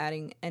not really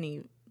adding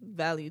any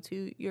value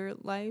to your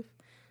life.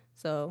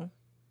 So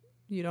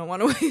you don't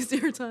want to waste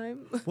your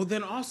time. Well,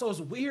 then also it's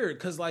weird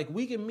because, like,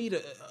 we can meet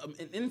an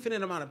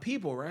infinite amount of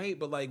people, right?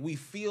 But, like, we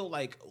feel,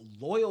 like,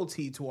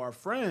 loyalty to our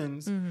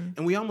friends,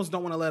 and we almost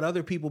don't want to let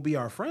other people be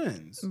our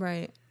friends.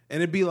 Right.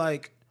 And it'd be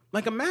like,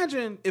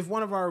 imagine if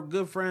one of our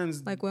good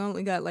friends... Like, we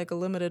only got, like, a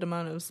limited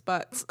amount of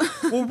spots.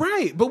 Well,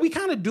 right. But we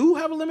kind of do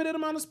have a limited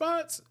amount of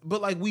spots.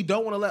 But, like, we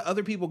don't want to let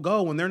other people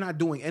go when they're not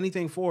doing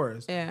anything for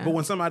us. Yeah. But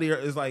when somebody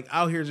is, like,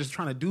 out here just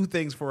trying to do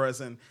things for us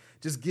and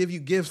just give you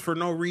gifts for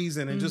no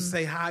reason and just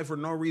say hi for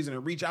no reason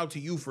and reach out to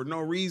you for no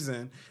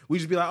reason, we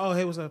just be like, oh,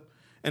 hey, what's up?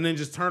 And then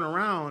just turn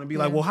around and be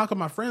like, well, how come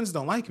my friends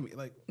don't like me?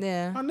 Like,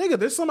 Yeah. my nigga,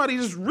 there's somebody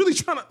just really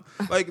trying to,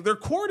 like, they're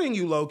courting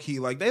you low key.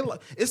 Like,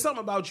 it's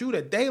something about you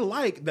that they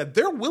like that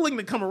they're willing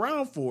to come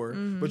around for,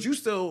 but you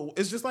still,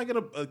 it's just like in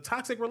a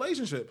toxic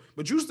relationship,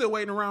 but you still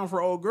waiting around for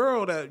an old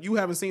girl that you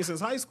haven't seen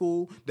since high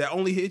school that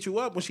only hit you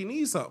up when she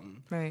needs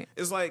something. Right.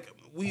 It's like,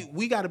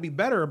 we got to be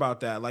better about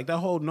that. Like, that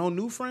whole no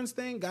new friends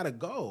thing got to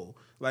go.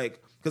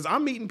 Like, because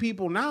I'm meeting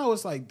people now,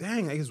 it's like,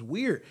 dang, like, it's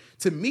weird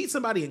to meet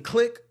somebody and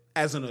click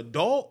as an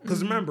adult,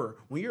 because remember,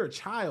 when you're a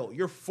child,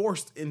 you're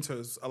forced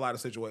into a lot of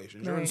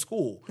situations. You're in Right.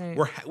 school.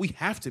 Right. We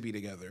have to be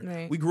together.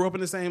 Right. We grew up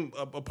in the same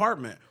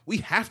apartment. We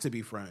have to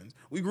be friends.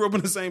 We grew up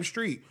in the same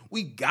street.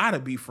 We gotta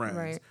be friends.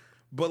 Right.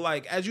 But,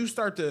 like, as you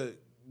start to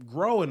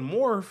grow and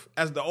morph,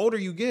 as the older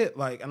you get,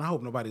 like, and I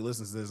hope nobody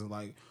listens to this and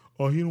like,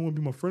 oh, he don't want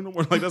to be my friend no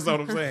more. Like, that's not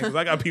what I'm saying. Because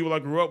I got people I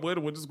grew up with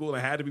and went to school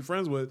and had to be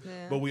friends with.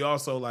 Yeah. But we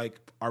also, like,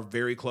 are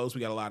very close. We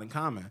got a lot in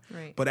common.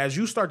 Right. But as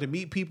you start to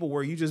meet people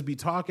where you just be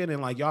talking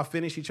and, like, y'all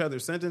finish each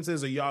other's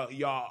sentences or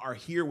y'all are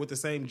here with the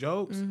same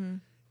jokes,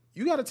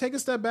 you got to take a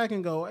step back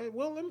and go, hey,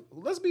 well,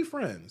 let's be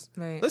friends.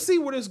 Right. Let's see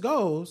where this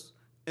goes.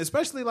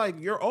 Especially, like,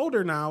 you're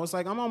older now. It's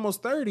like, I'm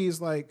almost 30.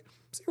 It's like,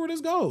 see where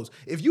this goes.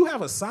 If you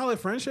have a solid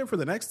friendship for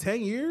the next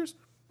 10 years,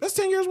 that's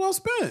 10 years well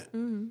spent.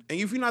 And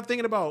if you're not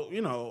thinking about,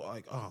 you know,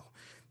 like, oh,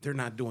 they're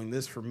not doing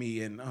this for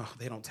me and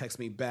they don't text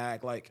me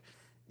back. Like,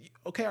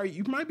 okay,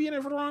 you might be in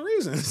it for the wrong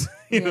reasons.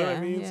 You know what I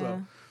mean? Yeah.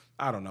 So,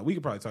 I don't know. We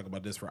could probably talk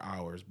about this for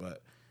hours,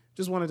 but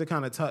just wanted to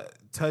kind of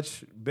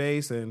touch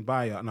base and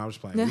buy y'all. No, I'm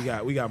just playing.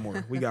 We got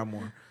more. We got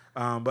more.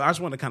 But I just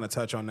want to kind of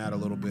touch on that a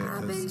little bit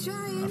because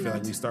I feel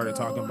like we started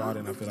talking about it,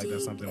 and I feel like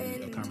that's something,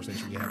 a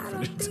conversation we haven't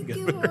finished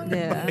together.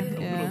 Yeah, A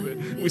yeah. little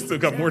bit. We still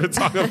got more to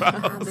talk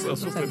about, so we'll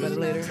Talk finish about it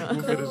later.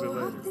 We'll finish it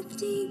later. Off the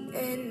deep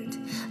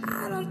end,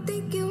 I don't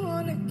think you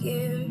wanna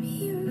give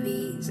me a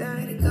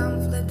reason to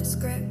come flip the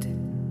script.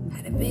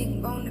 Had a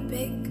big bone to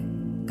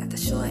pick, got the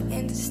short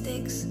end of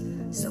sticks,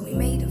 so we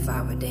made a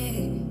fire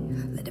day.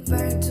 Let it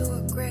burn to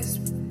a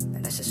crisp,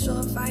 and that's a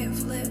surefire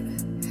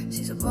flip.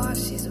 She's a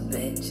boss, she's a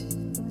bitch.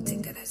 I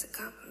take that as a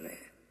compliment.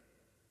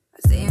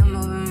 I see him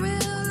moving real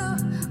low,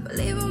 but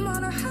leave him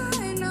on a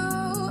high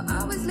note.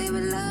 Always leave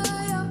it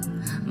loyal.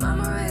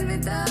 Mama raised me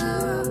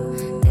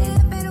thorough.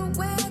 It better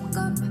wake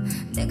up.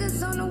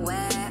 Niggas on the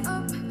way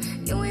up.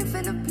 You ain't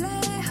finna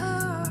play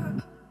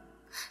her.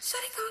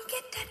 Shawty gon'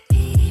 get that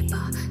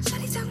paper.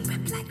 Shawty tongue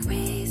rip like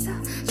razor.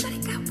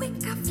 Shawty got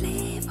wit, got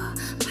flavor.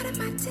 Part of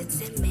my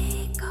tits and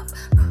makeup.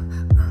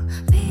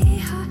 Pay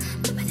her.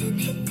 Dip it and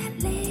hit that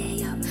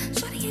layup.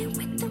 Shawty ain't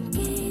with them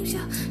games, yo.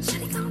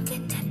 Shawty gon'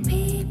 get that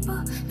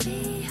paper.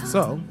 Pay her.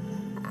 So,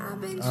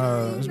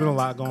 there's been a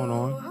lot going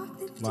on,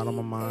 a lot on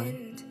my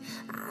mind,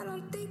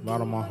 a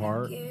lot on my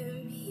heart.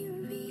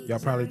 Y'all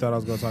probably thought I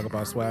was going to talk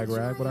about Swag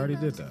Rag, but I already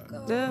did that.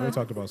 I already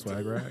talked about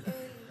Swag Rag.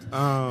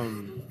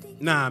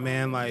 Nah,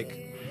 man,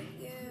 like,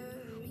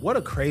 what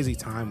a crazy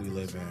time we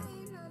live in.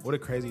 What a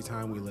crazy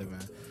time we live in.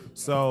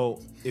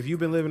 So, if you've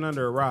been living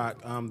under a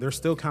rock, they're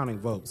still counting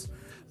votes.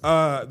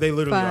 They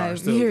literally are. 5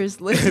 Still, years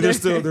later.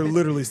 they're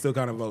literally still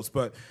counting votes.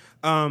 But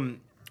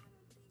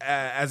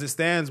as it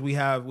stands, we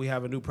have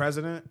a new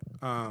president.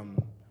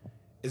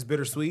 It's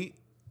bittersweet,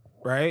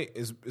 right?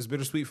 It's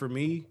bittersweet for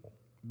me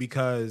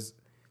because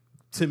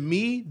to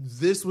me,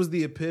 this was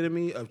the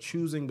epitome of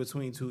choosing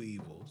between two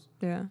evils.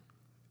 Yeah.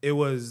 It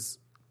was,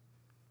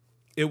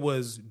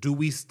 do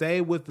we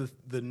stay with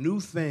the new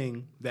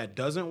thing that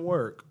doesn't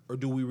work or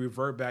do we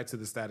revert back to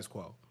the status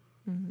quo?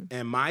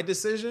 And my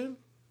decision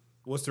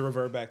was to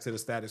revert back to the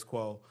status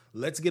quo.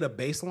 Let's get a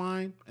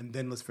baseline and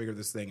then let's figure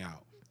this thing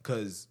out.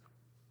 Because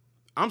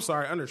I'm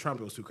sorry, under Trump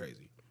it was too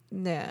crazy.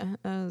 Yeah,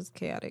 that was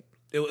chaotic.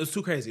 It was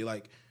too crazy.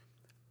 Like,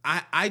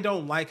 I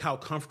don't like how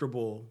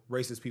comfortable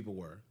racist people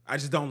were. I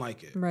just don't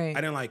like it. Right.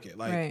 I didn't like it.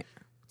 Like, Right.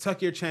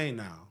 tuck your chain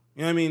now.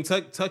 You know what I mean?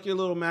 Tuck your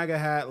little MAGA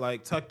hat.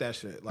 Like, tuck that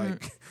shit.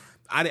 Like,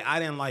 I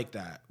didn't like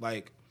that.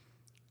 Like,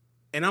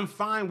 and I'm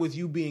fine with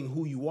you being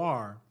who you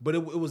are, but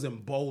it was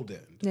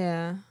emboldened.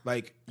 Yeah.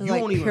 Like, It was you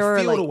like don't even pure,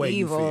 feel the like, way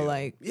evil, you feel.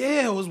 like-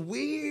 yeah, it was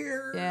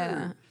weird.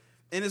 Yeah.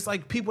 And it's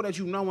like people that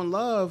you know and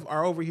love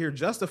are over here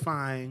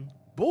justifying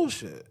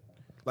bullshit.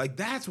 Like,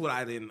 that's what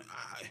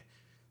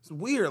it's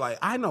weird. Like,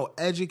 I know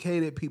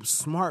educated people,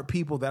 smart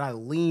people that I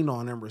lean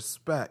on and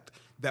respect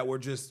that were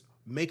just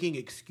making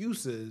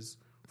excuses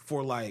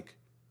for, like,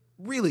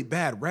 really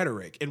bad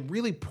rhetoric and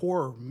really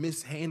poor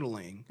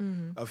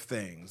mishandling of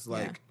things.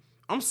 Like,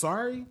 I'm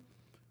sorry.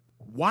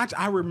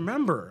 I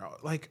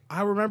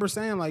remember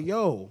saying, like,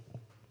 yo,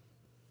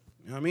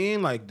 you know what I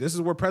mean? Like, this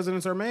is where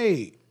presidents are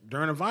made.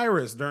 During a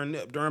virus, during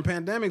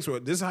pandemics, or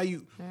this is how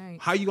you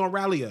gonna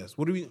rally us?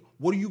 What are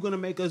you gonna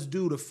make us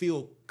do to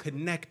feel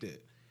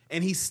connected?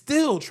 And he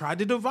still tried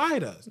to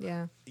divide us.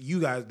 Yeah. You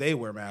guys, they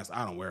wear masks.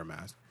 I don't wear a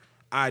mask.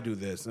 I do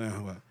this.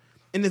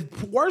 And the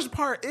worst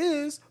part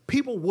is,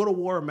 people would have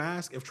wore a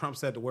mask if Trump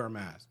said to wear a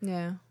mask.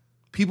 Yeah.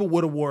 People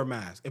would have wore a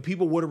mask, and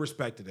people would have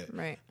respected it.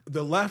 Right.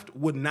 The left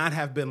would not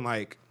have been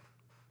like,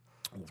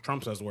 well,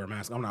 Trump says to wear a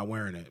mask, I'm not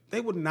wearing it.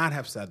 They would not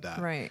have said that.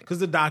 Right. Because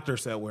the doctor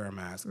said wear a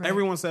mask. Right.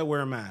 Everyone said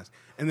wear a mask.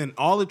 And then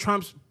all the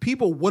Trump's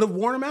people would have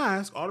worn a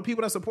mask. All the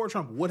people that support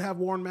Trump would have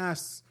worn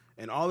masks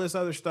and all this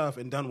other stuff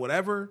and done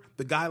whatever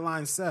the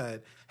guidelines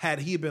said, had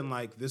he been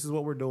like, this is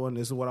what we're doing,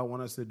 this is what I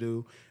want us to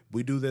do.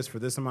 We do this for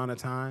this amount of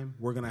time,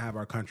 we're going to have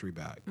our country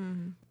back.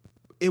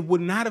 It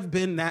would not have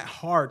been that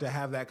hard to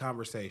have that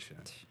conversation.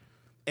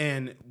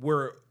 And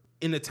we're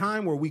in a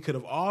time where we could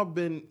have all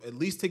been at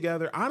least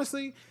together.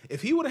 Honestly,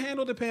 if he would have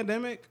handled the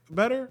pandemic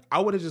better, I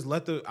would have just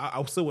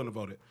I still wouldn't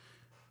have voted.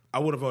 I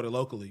would have voted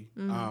locally,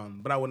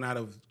 but I would not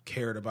have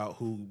cared about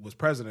who was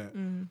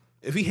president.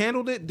 If he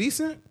handled it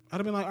decent, I'd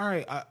have been like, all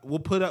right, we'll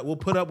put up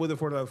with it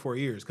for another 4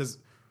 years. Because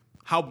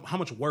how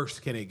much worse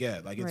can it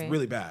get? Like, it's Right.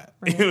 really bad.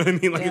 Right. You know what I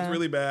mean? Like, Yeah. it's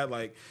really bad.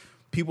 Like,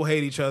 people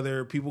hate each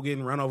other. People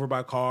getting run over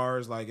by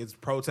cars. Like, it's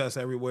protests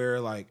everywhere.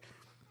 Like,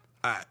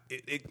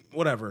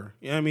 whatever.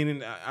 You know what I mean?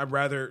 And I'd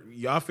rather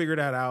y'all figure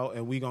that out,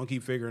 and we gonna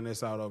keep figuring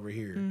this out over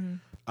here.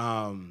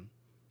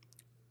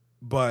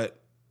 But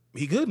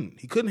he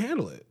couldn't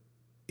handle it.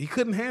 He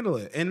couldn't handle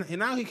it, and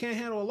now he can't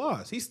handle a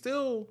loss. He's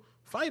still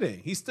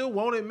fighting. He still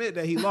won't admit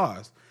that he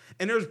lost.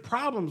 And there's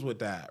problems with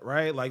that,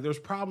 right? Like, there's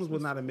problems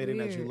with not admitting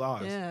that you Weird.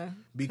 lost. Yeah.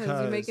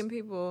 Because you're making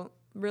people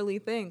really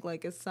think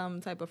like it's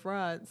some type of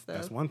fraud stuff.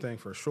 that's one thing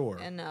for sure.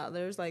 And now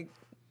there's like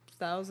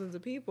thousands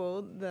of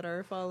people that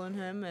are following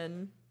him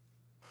and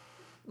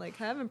like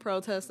having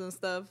protests and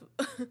stuff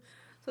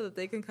so that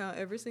they can count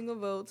every single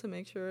vote to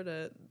make sure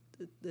that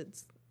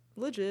it's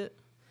legit.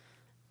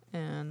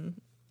 And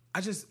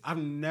I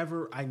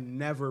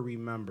never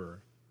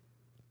remember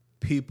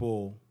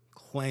people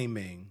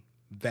claiming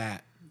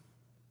that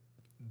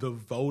the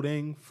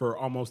voting for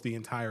almost the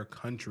entire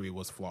country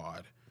was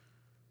flawed.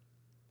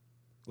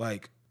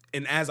 Like,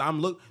 and as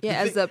I'm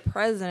as a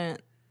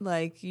president,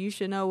 like, you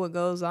should know what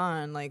goes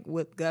on, like,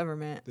 with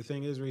government. the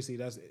thing is, Reese,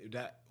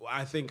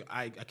 I think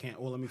I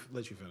can't. Well, let me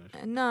let you finish.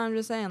 No, I'm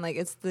just saying, like,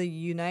 it's the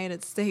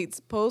United States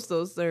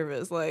Postal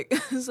Service, like,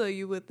 so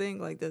you would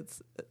think, like,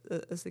 that's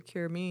a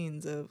secure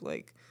means of,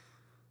 like...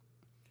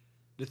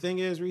 The thing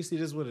is, Reese,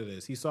 this is what it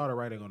is. He saw the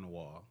writing on the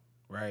wall,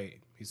 right?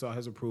 He saw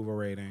his approval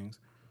ratings.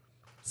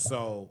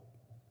 So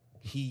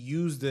he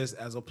used this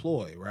as a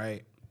ploy,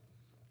 right?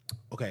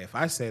 Okay, if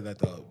I say that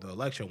the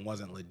election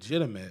wasn't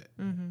legitimate,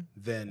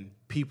 then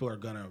people are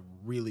going to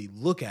really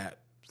look at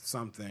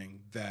something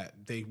that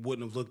they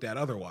wouldn't have looked at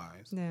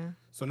otherwise. Yeah.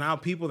 So now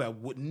people that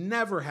would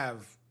never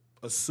have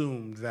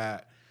assumed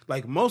that,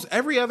 like,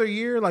 every other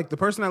year, like, the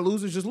person that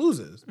loses just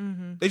loses.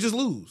 They just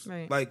lose.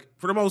 Right. Like,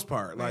 for the most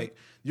part. Like,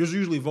 there's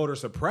usually voter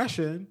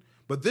suppression,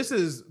 but this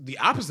is the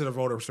opposite of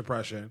voter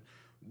suppression.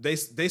 They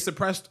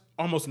suppressed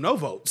almost no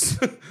votes.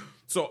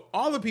 So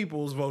all the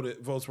people's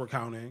votes were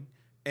counting,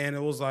 and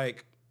it was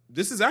like,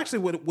 this is actually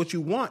what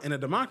you want in a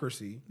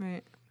democracy.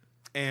 Right.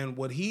 And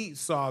what he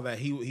saw, that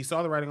he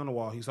saw the writing on the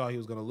wall, he saw he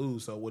was going to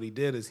lose. So what he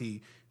did is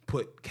he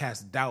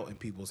cast doubt in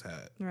people's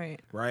head.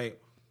 Right. Right?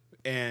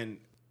 And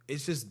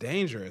it's just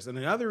dangerous. And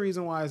the other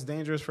reason why it's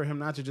dangerous for him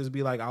not to just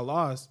be like, I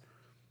lost,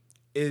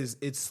 is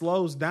it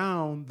slows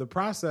down the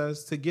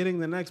process to getting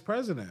the next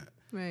president.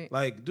 Right.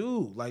 Like,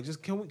 dude, like,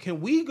 just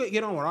can we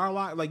get on with our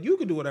lives? Like, you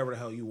can do whatever the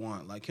hell you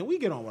want. Like, can we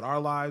get on with our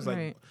lives? Like,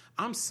 Right.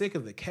 I'm sick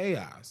of the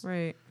chaos.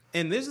 Right.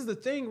 And this is the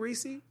thing,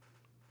 Reese.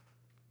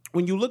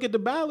 When you look at the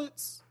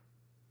ballots,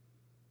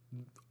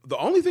 the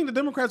only thing the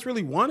Democrats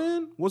really won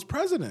in was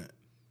president.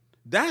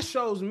 That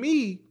shows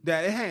me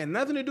that it had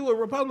nothing to do with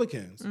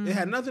Republicans. It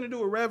had nothing to do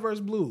with red versus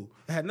blue.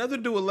 It had nothing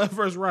to do with left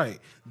versus right.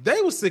 They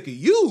were sick of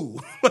you.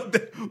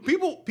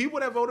 People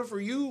that voted for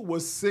you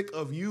was sick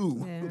of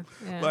you. Yeah,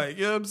 yeah. Like,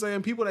 you know what I'm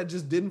saying? People that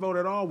just didn't vote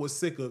at all was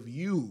sick of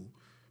you.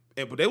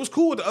 But they was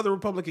cool with the other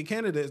Republican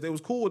candidates. They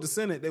was cool with the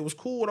Senate. They was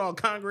cool with all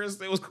Congress.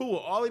 They was cool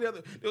with all the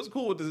other. They was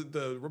cool with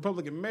the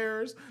Republican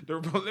mayors. They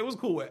was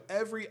cool with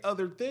every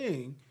other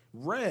thing.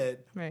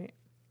 Red, Right.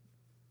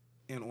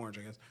 and orange,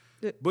 I guess.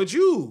 But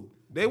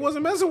they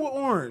wasn't messing with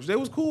orange. They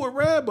was cool with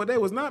red, but they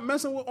was not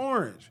messing with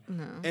orange.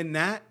 No. And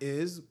it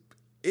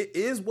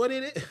is what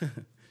it is.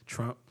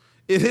 Trump.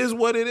 It is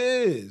what it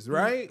is,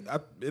 right?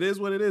 It is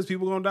what it is.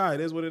 People gonna die. It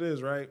is what it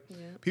is, right? Yeah.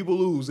 People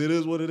lose. It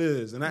is what it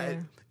is, and Yeah.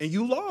 and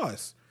you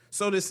lost.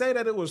 So to say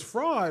that it was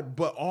fraud,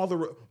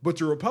 but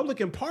your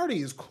Republican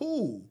Party is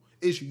cool.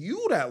 It's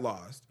you that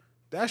lost.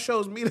 That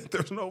shows me that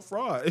there's no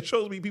fraud. It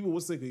shows me people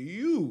were sick of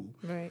you.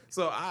 Right.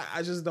 So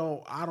I just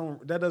don't.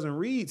 That doesn't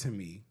read to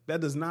me. That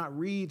does not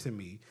read to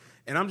me.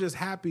 And I'm just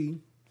happy.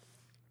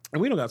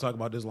 And we don't got to talk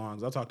about this long,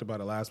 'cause I talked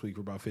about it last week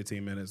for about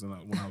 15 minutes when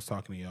I was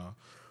talking to y'all.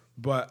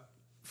 But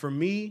for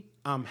me,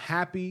 I'm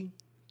happy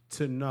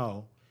to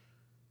know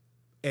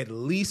at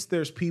least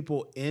there's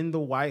people in the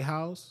White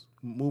House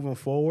moving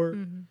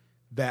forward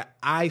that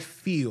I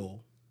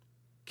feel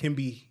can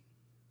be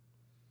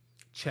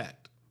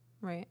checked.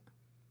 Right.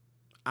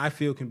 I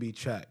feel can be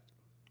checked,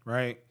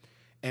 right?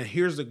 And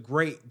here's the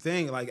great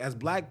thing, like as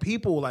black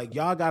people, like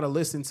y'all gotta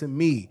listen to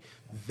me.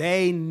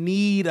 They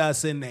need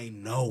us and they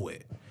know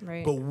it.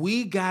 Right. But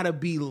we gotta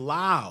be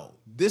loud.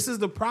 This is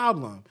the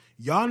problem.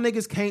 Y'all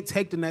niggas can't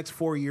take the next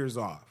 4 years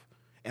off.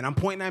 And I'm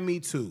pointing at me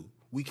too.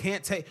 We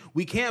can't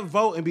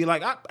vote and be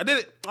like, I did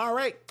it. All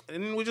right.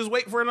 And then we just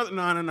wait for another.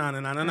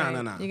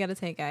 No. You got to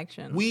take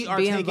action. We are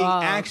Be taking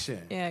involved.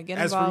 action. Yeah, get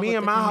As involved. for me with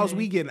and the my house,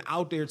 we community. getting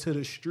out there to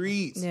the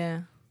streets.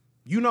 Yeah.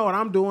 You know what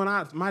I'm doing.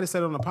 I might have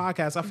said it on the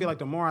podcast. I feel like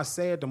the more I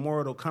say it, the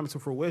more it'll come to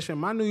fruition.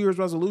 My New Year's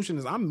resolution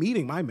is I'm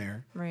meeting my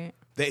mayor. Right.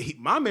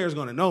 My mayor's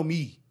going to know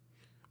me.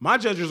 My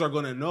judges are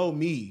going to know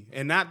me,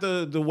 and not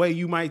the way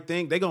you might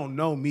think. They're going to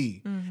know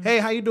me. Mm-hmm. Hey,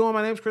 how you doing?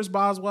 My name's Chris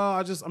Boswell.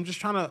 I'm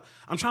just trying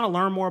to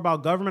learn more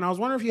about government. I was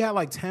wondering if you had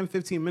like 10,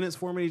 15 minutes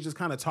for me to just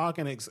kind of talk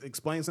and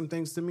explain some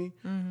things to me.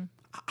 Mm-hmm.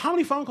 How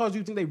many phone calls do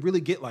you think they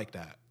really get like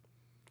that?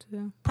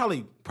 Too.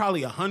 Probably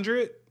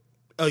 100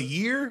 a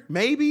year,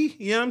 maybe.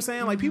 You know what I'm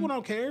saying? Like people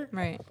don't care.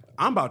 Right.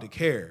 I'm about to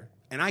care.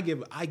 And I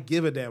give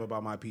a damn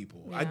about my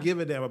people. I Yeah. give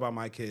a damn about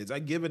my kids. I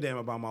give a damn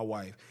about my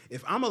wife.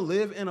 If I'm going to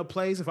live in a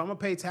place, if I'm going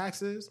to pay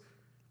taxes,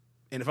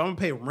 and if I'm going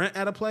to pay rent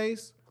at a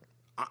place,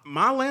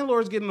 my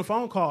landlord's getting a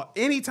phone call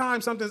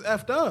anytime something's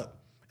effed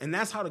up. And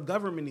that's how the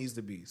government needs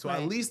to be. So at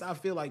Right. least I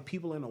feel like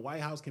people in the White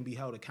House can be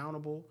held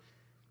accountable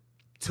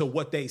to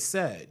what they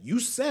said. You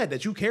said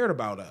that you cared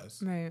about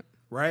us. Right.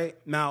 Right?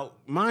 Now,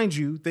 mind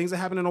you, things that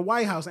happen in the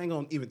White House ain't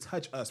going to even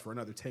touch us for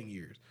another 10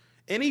 years.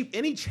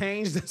 Any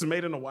change that's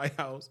made in the White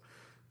House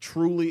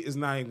truly is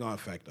not even going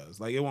to affect us.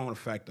 Like, it won't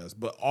affect us.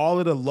 But all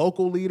of the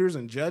local leaders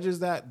and judges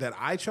that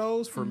I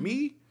chose, for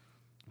me,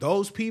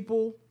 those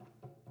people,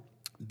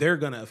 they're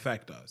going to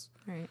affect us.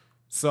 Right.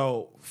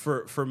 So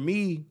for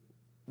me,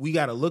 we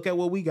got to look at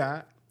what we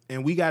got,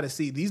 and we got to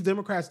see these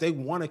Democrats, they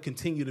want to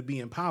continue to be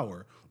in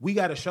power. We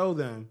got to show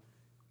them,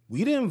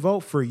 we didn't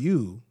vote for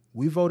you.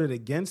 We voted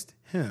against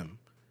him.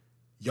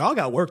 Y'all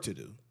got work to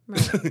do.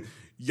 Right.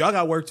 Y'all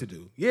got work to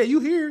do. Yeah, you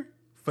here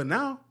for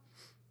now.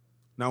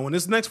 Now, when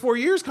this next 4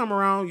 years come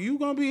around,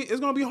 it's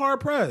gonna be hard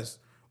pressed.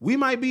 We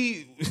might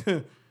be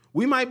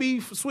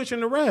switching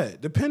to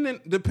red,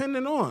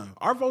 depending on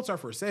our votes are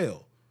for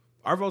sale.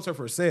 Our votes are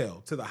for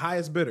sale to the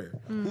highest bidder.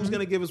 Who's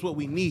gonna give us what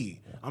we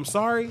need? I'm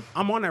sorry,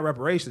 I'm on that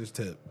reparations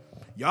tip.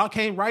 Y'all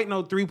can't write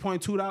no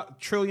 $3.2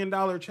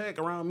 trillion check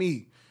around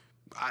me.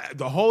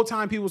 The whole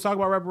time people talk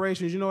about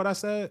reparations, you know what I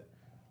said?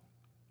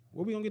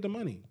 Where we gonna get the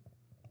money?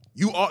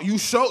 You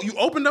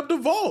opened up the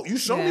vault. You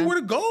showed me Yeah. where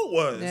the gold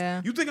was.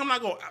 Yeah. You think I'm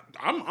not going?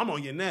 I'm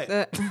on your neck.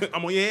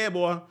 I'm on your head,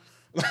 boy.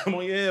 I'm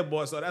on your head,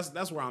 boy. So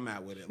that's where I'm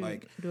at with it.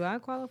 Like, Do I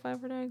qualify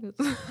for that?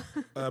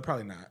 'Cause-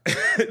 probably not.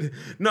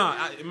 No,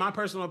 in my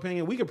personal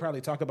opinion, we could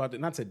probably talk about it.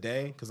 Not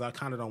today, because I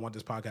kind of don't want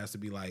this podcast to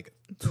be like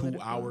 2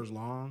 hours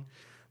long.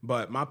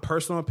 But my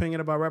personal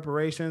opinion about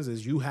reparations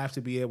is you have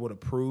to be able to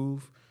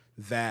prove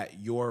that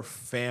your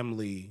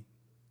family,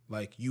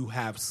 like, you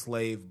have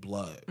slave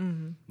blood,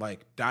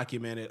 like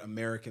documented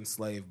American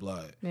slave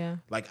blood. Yeah.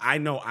 Like, I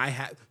know I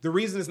have. The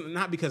reason is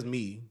not because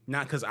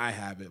I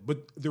have it, but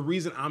the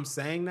reason I'm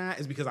saying that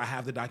is because I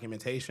have the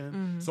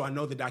documentation. So I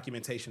know the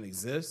documentation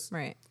exists.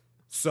 right.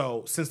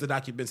 So since the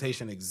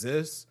documentation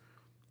exists,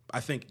 I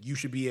think you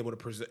should be able to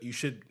present. You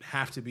should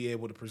have to be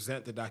able to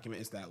present the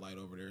document. It's that light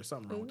over there. There's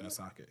something wrong with that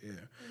socket.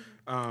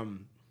 Yeah.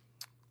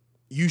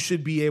 You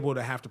should be able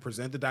to have to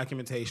present the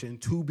documentation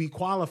to be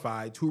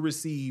qualified to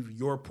receive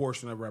your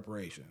portion of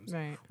reparations,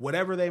 Right.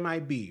 whatever they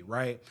might be.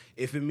 Right.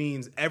 If it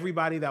means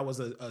everybody that was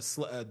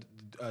a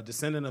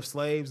descendant of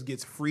slaves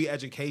gets free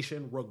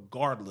education,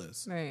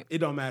 regardless. Right. It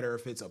don't matter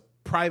if it's a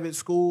private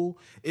school.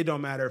 It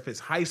don't matter if it's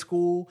high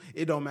school.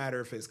 It don't matter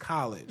if it's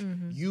college.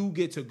 You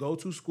get to go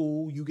to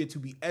school. You get to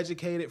be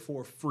educated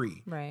for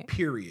free. Right.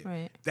 Period.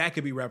 Right. That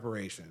could be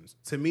reparations.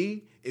 To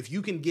me, if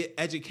you can get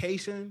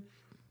education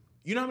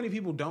You know how many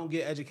people don't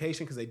get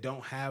education because they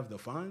don't have the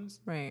funds?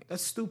 Right.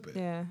 That's stupid.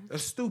 Yeah.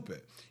 That's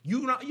stupid.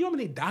 You know how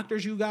many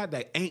doctors you got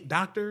that ain't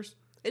doctors?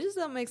 It just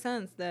don't make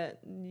sense that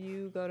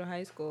you go to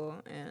high school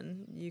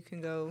and you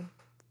can go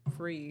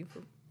free,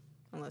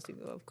 unless you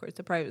go, of course,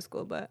 to private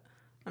school. But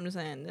I'm just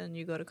saying, then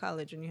you go to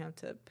college and you have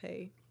to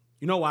pay.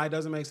 You know why it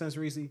doesn't make sense,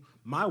 Reese?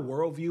 My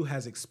worldview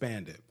has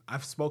expanded.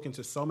 I've spoken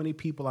to so many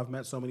people. I've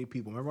met so many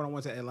people. Remember when I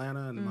went to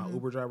Atlanta and my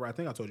Uber driver? I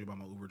think I told you about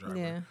my Uber driver.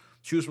 Yeah.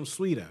 She was from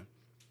Sweden.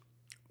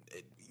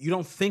 You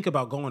don't think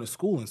about going to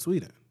school in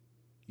Sweden.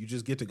 You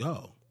just get to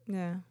go.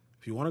 Yeah.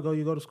 If you want to go,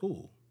 you go to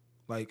school.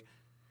 Like,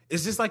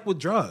 it's just like with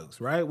drugs,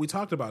 right? We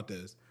talked about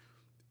this.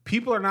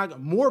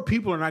 More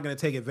people are not going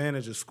to take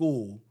advantage of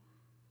school.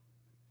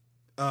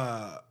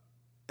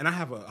 And I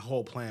have a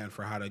whole plan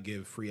for how to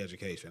give free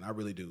education. I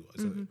really do.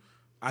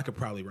 I could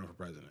probably run for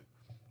president.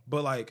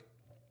 But like,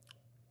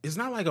 it's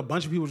not like a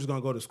bunch of people just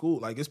going to go to school.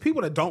 Like, it's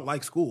people that don't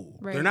like school.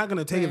 Right. They're not going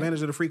to take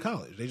advantage of the free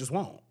college. They just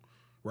won't,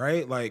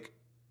 right? Like,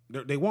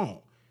 they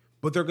won't.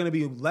 But there are going to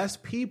be less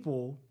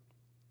people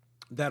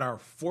that are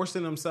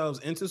forcing themselves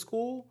into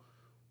school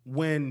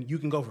when you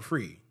can go for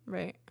free.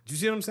 Right. Do you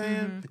see what I'm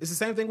saying? It's the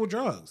same thing with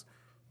drugs.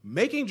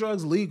 Making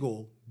drugs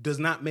legal does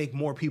not make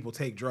more people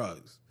take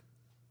drugs.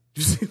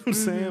 Do you see what I'm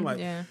saying? Like,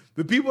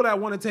 the people that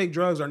want to take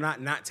drugs are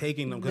not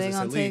taking them because it's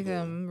illegal. They're going to take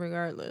them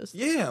regardless.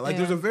 Yeah, like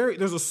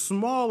there's a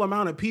small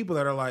amount of people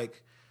that are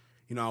like,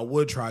 you know, I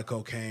would try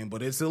cocaine,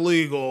 but it's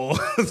illegal.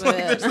 It's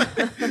like,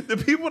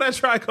 the people that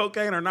try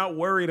cocaine are not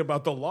worried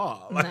about the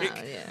law. Like,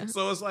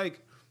 so it's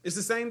like, it's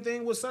the same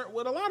thing with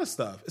a lot of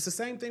stuff. It's the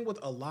same thing with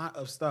a lot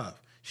of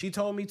stuff. She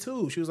told me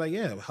too. She was like,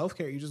 yeah,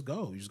 healthcare, you just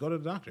go. You just go to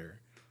the doctor.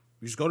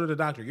 You just go to the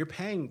doctor. You're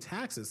paying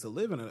taxes to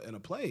live in a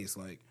place.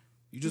 Like,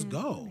 you just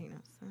go.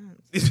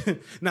 That makes no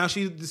sense. Now,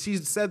 she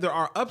said there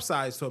are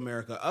upsides to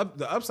America.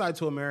 The upside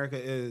to America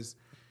is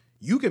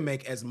you can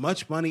make as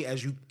much money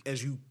as you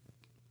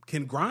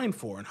can grind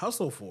for and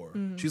hustle for.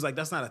 She's like,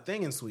 that's not a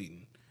thing in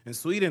Sweden. In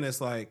Sweden, it's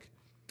like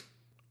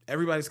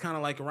everybody's kind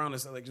of like around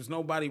us. Like, there's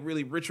nobody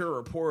really richer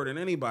or poorer than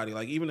anybody.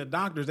 Like, even the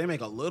doctors, they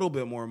make a little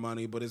bit more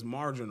money, but it's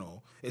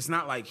marginal. It's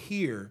not like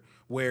here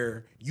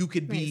where you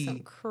could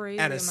be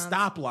at a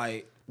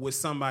stoplight with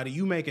somebody.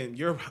 You making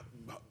your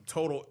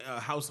total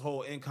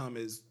household income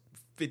is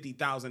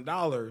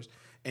 $50,000,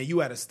 and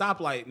you at a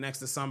stoplight next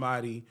to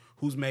somebody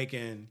who's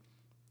making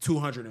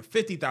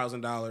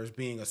 $250,000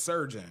 being a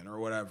surgeon or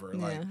whatever.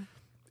 Like,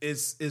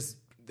 it's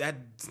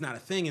that's not a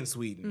thing in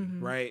Sweden,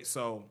 right?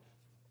 So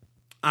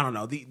I don't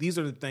know. These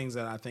are the things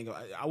that I think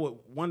I would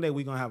one day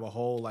we're gonna have a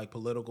whole like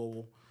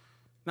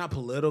not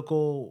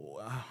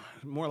political,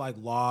 more like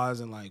laws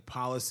and like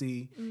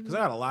policy. Because I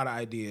got a lot of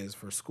ideas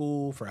for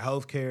school, for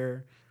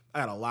healthcare. I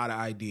got a lot of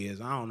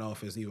ideas. I don't know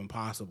if it's even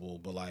possible,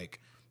 but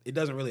like, it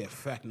doesn't really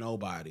affect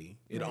nobody.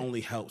 It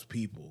only helps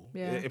people.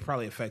 Yeah. It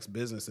probably affects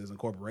businesses and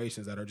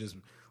corporations that are just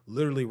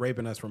literally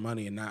raping us for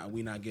money and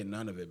we not getting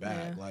none of it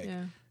back.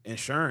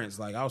 Insurance.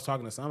 Like, I was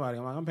talking to somebody.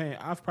 I'm like,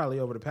 I've probably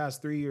over the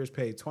past 3 years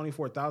paid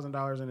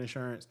 $24,000 in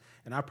insurance,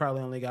 and I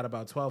probably only got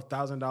about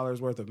 $12,000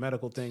 worth of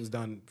medical things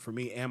done for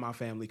me and my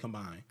family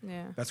combined.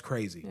 Yeah, that's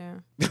crazy.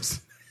 Yeah,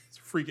 it's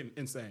freaking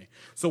insane.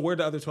 So where'd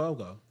the other 12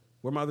 go?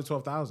 Where my other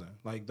 12,000?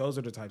 Like, those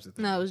are the types of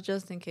things. No, it was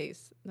just in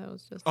case. That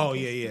was just. Oh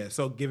yeah.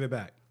 So give it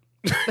back.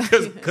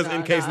 Because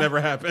in case never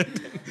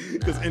happened.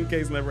 Because in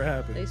case never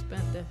happened. They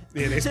spent it.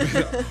 Yeah, they spent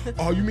it.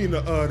 Oh, you mean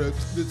the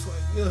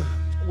 12?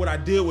 What I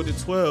did with the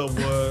 12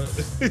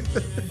 was.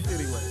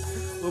 Anyway,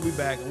 we'll be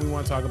back, and we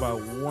want to talk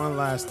about one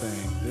last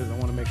thing. I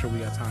want to make sure we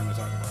got time to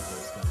talk about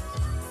this.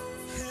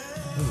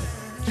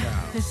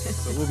 Child.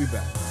 So we'll be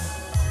back.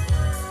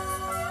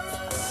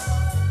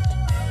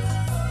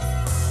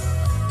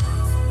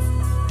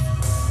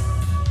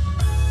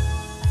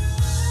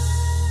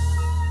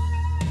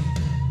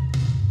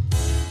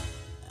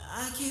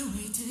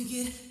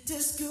 To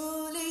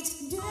school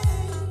each day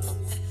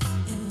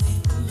and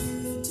wait for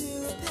you to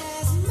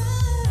pass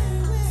my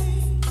way,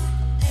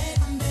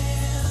 and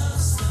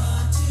bells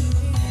start to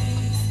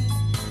ring,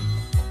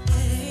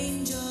 and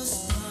angel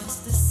starts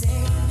to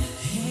sing.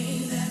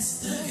 Hey, that's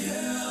the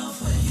girl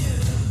for you.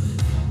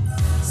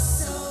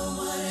 So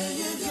what are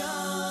you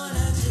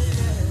gonna do?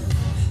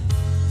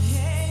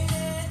 Hey,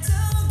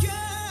 little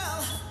girl,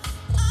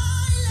 I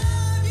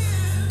love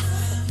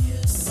you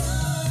so.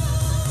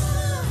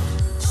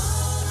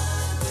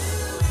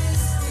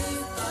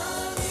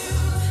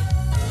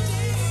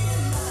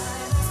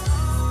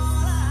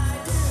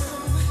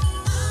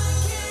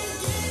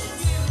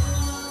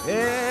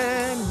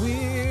 And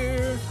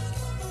we're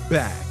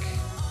back.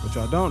 What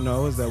y'all don't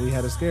know is that we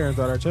had a scare and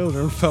thought our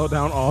children fell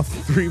down all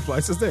 3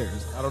 flights of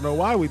stairs. I don't know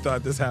why we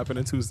thought this happened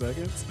in 2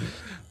 seconds,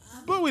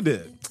 but we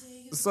did.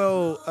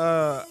 So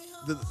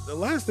the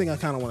last thing I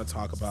kind of want to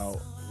talk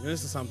about, and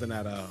this is something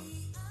that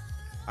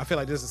I feel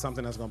like this is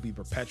something that's going to be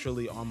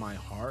perpetually on my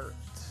heart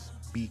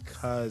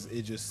because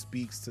it just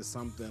speaks to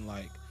something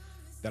like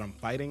that I'm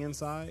fighting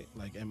inside,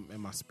 like in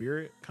my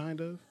spirit,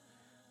 kind of.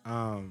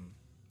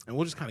 And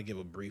we'll just kind of give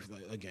a brief,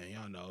 like, again,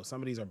 y'all know,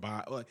 some of these are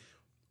like,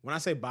 when I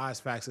say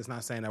biased facts, it's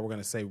not saying that we're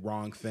going to say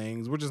wrong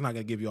things. We're just not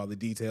going to give you all the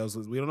details.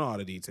 We don't know all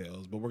the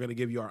details, but we're going to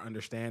give you our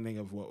understanding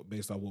of what,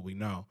 based on what we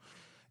know.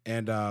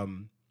 And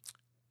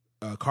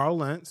Carl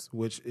Lentz,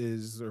 which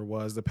is or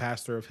was the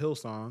pastor of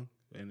Hillsong,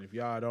 and if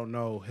y'all don't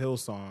know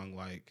Hillsong,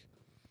 like,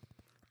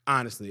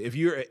 honestly, if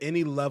you're at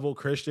any level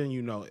Christian,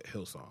 you know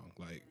Hillsong.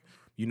 Like,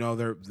 you know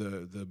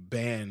the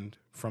band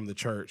from the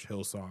church,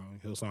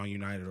 Hillsong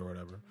United or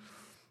whatever.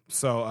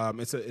 So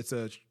it's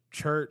a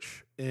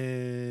church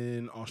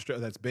in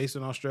Australia that's based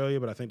in Australia,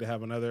 but I think they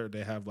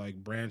have like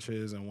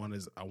branches, and one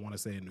is, I want to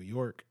say, in New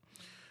York.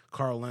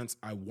 Carl Lentz,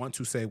 I want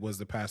to say, was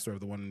the pastor of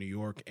the one in New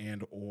York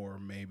and or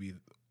maybe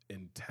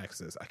in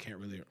Texas. I can't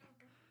really,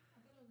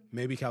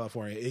 maybe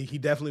California. He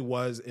definitely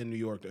was in New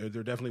York.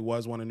 There definitely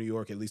was one in New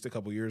York at least a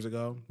couple years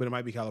ago, but it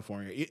might be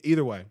California.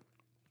 Either way,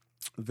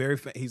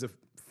 he's a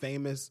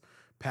famous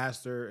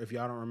pastor. If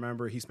y'all don't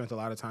remember, he spent a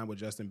lot of time with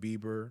Justin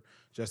Bieber.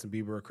 Justin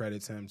Bieber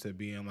credits him to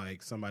being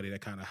like somebody that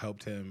kind of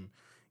helped him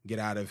get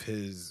out of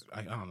his,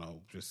 I don't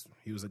know, just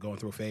he was going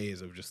through a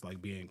phase of just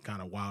like being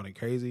kind of wild and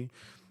crazy.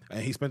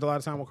 And he spent a lot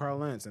of time with Carl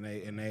Lentz, and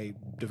they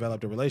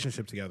developed a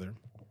relationship together.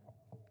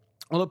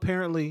 Well,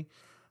 apparently,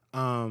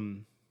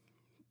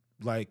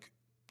 like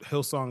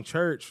Hillsong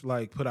Church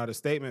like put out a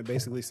statement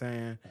basically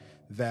saying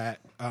that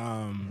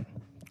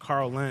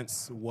Carl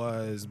Lentz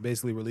was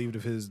basically relieved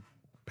of his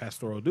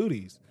pastoral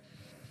duties,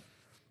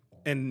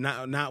 and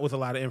not with a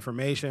lot of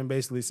information,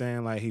 basically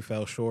saying like he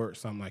fell short,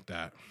 something like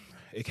that.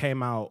 It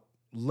came out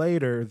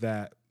later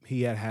that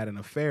he had an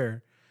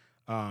affair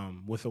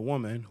with a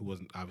woman who was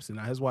obviously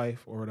not his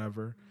wife or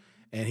whatever,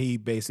 and he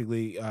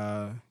basically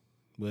there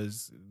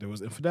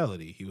was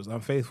infidelity. He was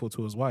unfaithful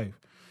to his wife,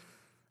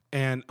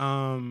 and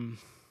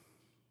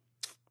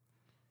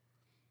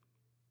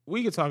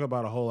we could talk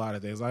about a whole lot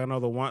of things. I know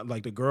the one,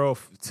 like the girl,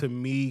 to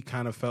me,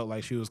 kind of felt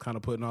like she was kind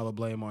of putting all the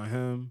blame on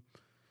him.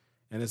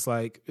 And it's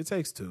like, it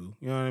takes two.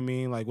 You know what I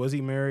mean? Like, was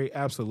he married?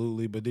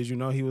 Absolutely. But did you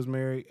know he was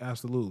married?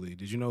 Absolutely.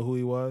 Did you know who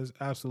he was?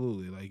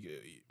 Absolutely. Like,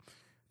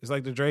 it's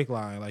like the Drake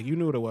line. Like, you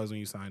knew what it was when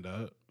you signed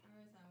up.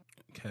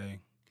 Okay.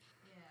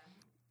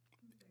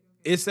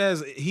 He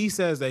says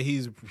that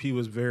he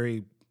was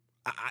very,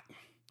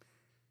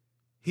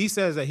 he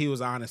says that he was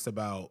honest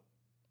about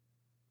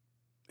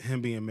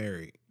him being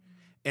married.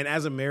 And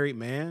as a married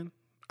man,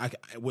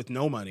 with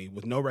no money,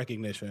 with no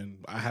recognition,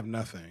 I have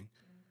nothing.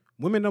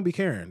 Women don't be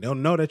caring. They'll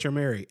know that you're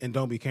married and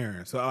don't be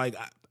caring. So like,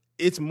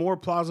 it's more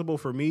plausible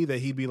for me that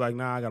he'd be like,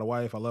 nah, I got a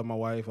wife. I love my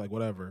wife, like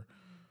whatever,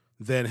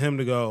 than him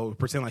to go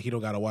pretend like he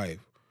don't got a wife.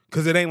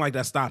 Because it ain't like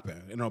that's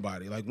stopping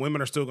nobody. Like women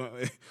are still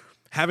going.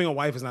 Having a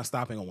wife is not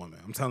stopping a woman.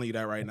 I'm telling you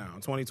that right now.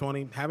 In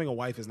 2020, having a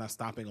wife is not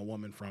stopping a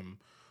woman from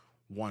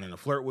wanting to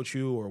flirt with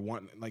you or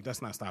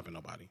that's not stopping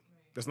nobody.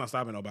 That's not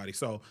stopping nobody.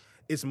 So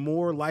it's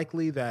more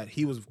likely that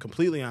he was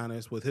completely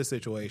honest with his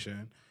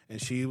situation, and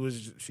she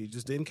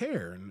just didn't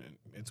care, and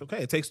it's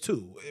okay. It takes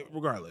two,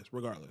 regardless.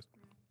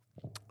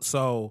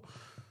 So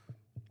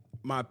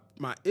my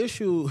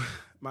issue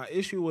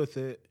with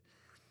it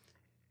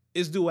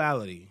is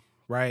duality,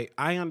 right?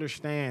 I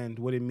understand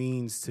what it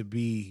means to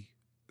be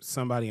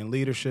somebody in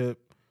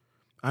leadership.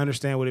 I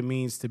understand what it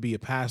means to be a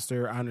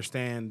pastor. I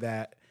understand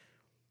that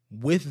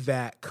with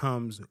that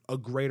comes a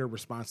greater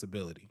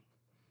responsibility.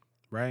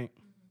 Right?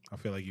 I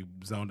feel like you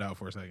zoned out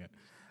for a second.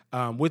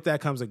 With that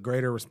comes a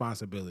greater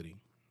responsibility.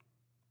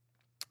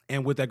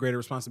 And with that greater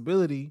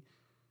responsibility,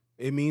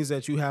 it means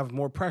that you have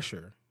more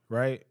pressure,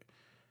 right?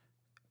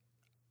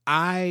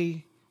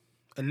 I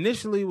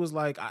initially was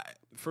like, I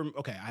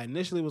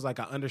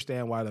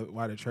understand why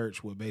the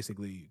church would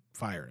basically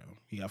fire him.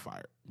 He got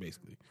fired,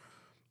 basically.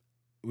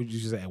 Would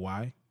you just say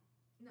why?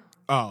 No.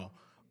 Oh.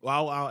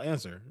 Well, I'll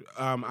answer.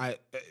 I'll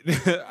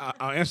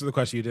answer the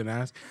question you didn't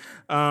ask,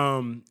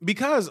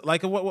 because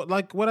like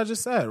what I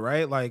just said,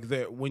 right? Like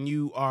when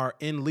you are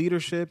in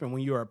leadership and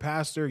when you are a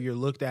pastor, you're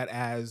looked at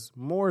as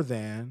more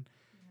than.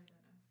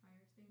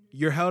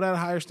 You're held at a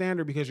higher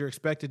standard because you're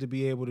expected to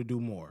be able to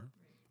do more,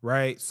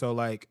 right? So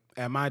like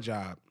at my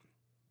job,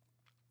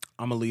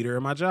 I'm a leader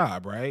in my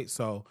job, right?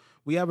 So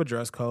we have a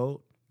dress code.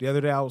 The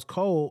other day I was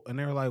cold, and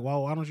they were like,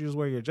 "Well, why don't you just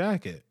wear your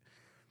jacket?"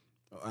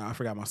 I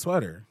forgot my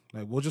sweater.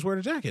 Like, we'll just wear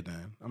the jacket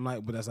then. I'm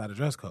like, but that's not a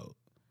dress code.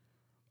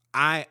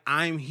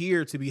 I'm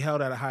here to be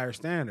held at a higher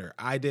standard.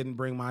 I didn't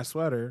bring my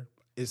sweater.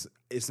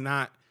 It's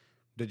not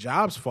the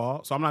job's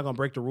fault. So I'm not gonna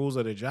break the rules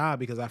of the job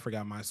because I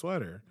forgot my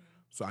sweater.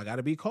 So I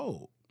gotta be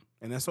cold.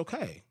 And that's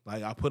okay.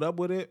 Like I'll put up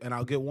with it and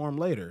I'll get warm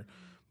later.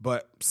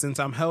 But since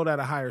I'm held at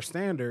a higher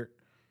standard,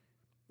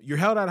 you're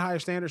held at a higher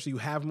standard, so you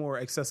have more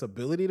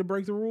accessibility to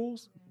break the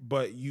rules,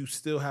 but you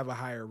still have a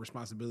higher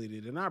responsibility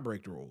to not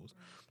break the rules.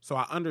 So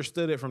I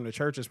understood it from the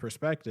church's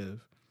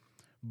perspective,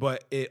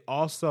 but it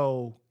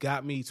also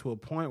got me to a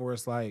point where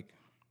it's like,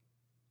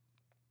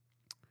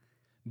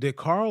 did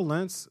Carl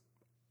Lentz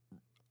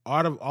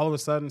all of a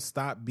sudden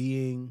stop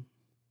being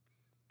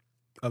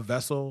a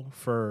vessel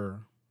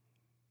for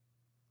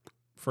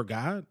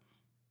God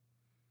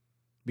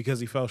because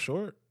he fell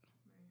short?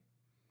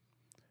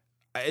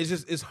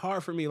 It's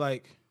hard for me.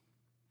 Like,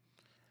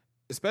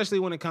 especially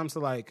when it comes to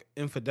like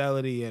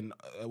infidelity and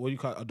what do you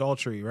call it?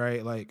 Adultery,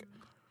 right? Like,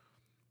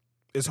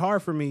 it's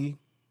hard for me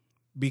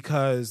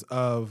because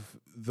of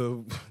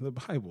the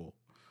Bible.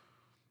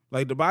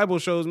 Like, the Bible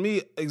shows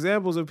me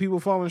examples of people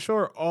falling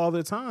short all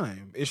the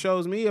time. It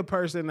shows me a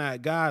person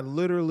that God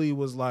literally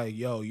was like,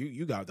 yo,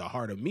 you got the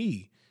heart of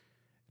me.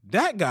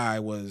 That guy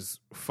was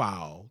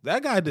foul.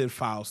 That guy did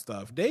foul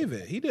stuff.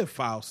 David, he did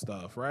foul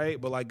stuff, right?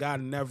 But like, God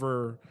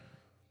never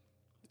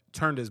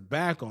turned his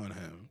back on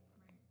him.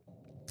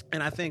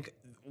 And I think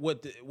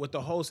what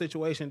the whole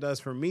situation does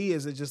for me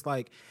is it just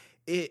like,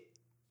 it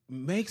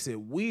makes it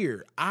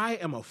weird. I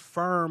am a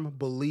firm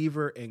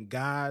believer in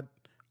God.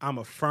 I'm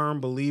a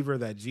firm believer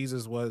that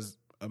Jesus was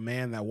a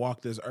man that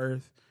walked this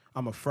earth.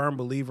 I'm a firm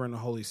believer in the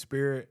Holy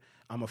Spirit.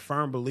 I'm a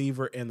firm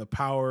believer in the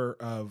power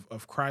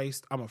of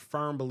Christ. I'm a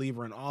firm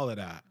believer in all of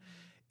that.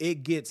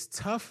 It gets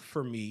tough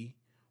for me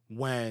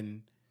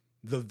when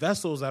the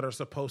vessels that are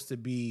supposed to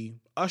be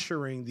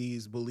ushering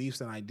these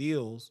beliefs and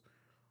ideals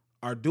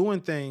are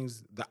doing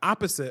things the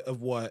opposite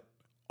of what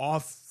all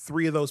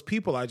three of those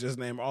people I just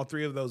named, all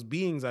three of those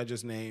beings I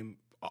just named,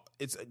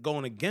 it's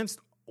going against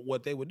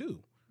what they would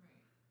do.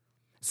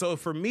 So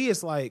for me,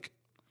 it's like,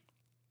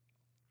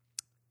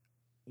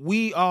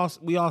 we all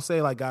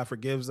say like God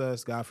forgives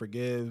us, God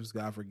forgives,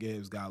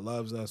 God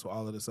loves us,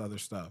 all of this other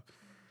stuff.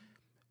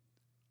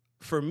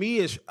 For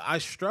me, I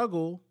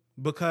struggle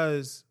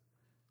because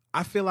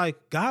I feel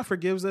like God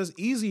forgives us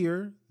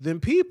easier than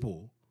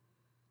people.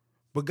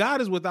 But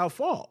God is without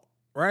fault,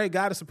 right?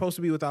 God is supposed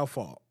to be without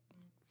fault.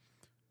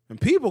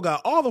 And people got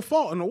all the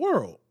fault in the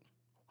world.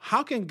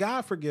 How can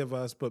God forgive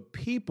us, but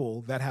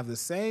people that have the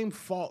same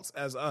faults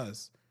as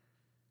us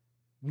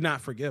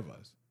not forgive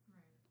us?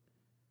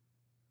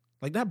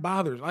 Like, that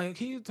bothers. Like,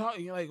 can you talk?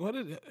 Like, what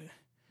is it?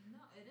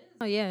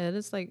 Oh yeah, it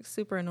is like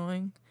super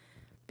annoying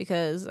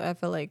because I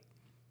feel like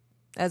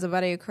as a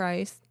body of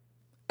Christ,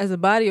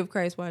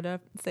 why did I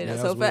say that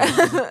so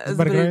fast? As a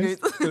body of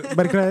Christ.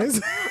 Body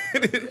Christ.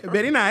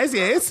 Very nice,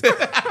 yes.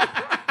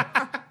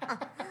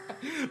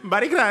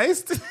 Body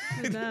Christ.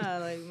 Nah,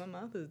 like my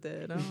mouth is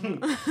dead. I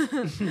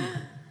don't know.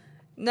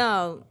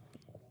 No,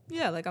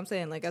 yeah, like I'm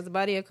saying, like as a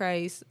body of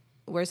Christ,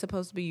 we're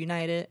supposed to be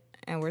united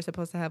and we're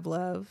supposed to have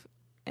love.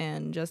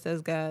 And just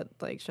as God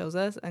like shows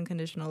us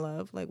unconditional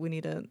love, like we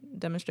need to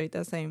demonstrate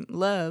that same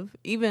love,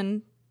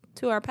 even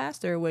to our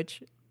pastor,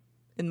 which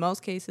in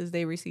most cases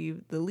they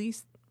receive the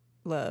least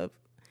love.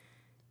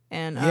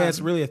 And yeah,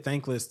 it's really a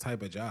thankless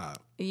type of job.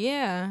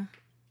 Yeah,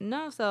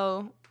 no.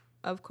 So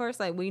of course,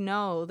 like we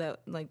know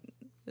that, like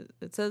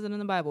it says it in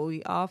the Bible,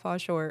 we all fall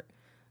short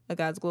of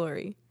God's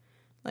glory.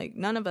 Like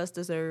none of us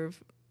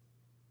deserve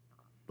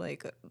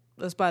like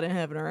a spot in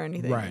heaven or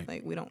anything. Right.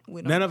 Like we don't.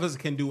 None of us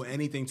can do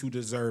anything to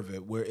deserve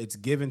it, where it's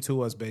given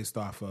to us based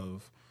off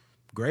of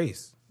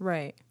grace.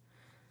 Right.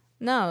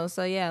 No,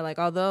 so yeah, like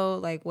although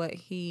like what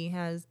he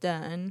has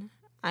done,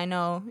 I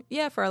know,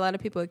 yeah, for a lot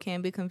of people it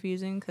can be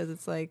confusing because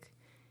it's like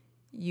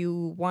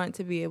you want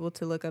to be able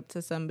to look up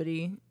to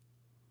somebody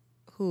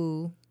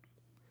who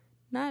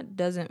not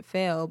doesn't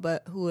fail,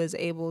 but who is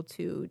able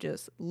to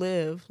just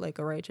live like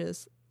a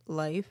righteous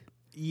life.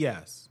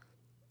 Yes.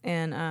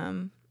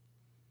 And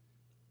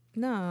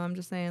no, I'm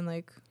just saying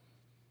like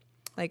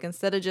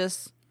instead of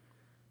just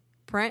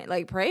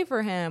pray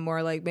for him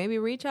or like maybe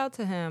reach out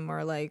to him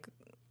or like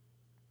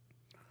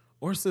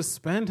or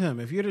suspend him.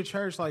 If you're the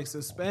church, like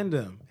suspend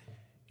him.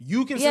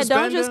 You can yeah,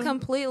 suspend don't just him.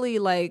 completely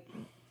like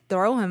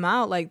throw him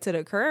out like to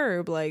the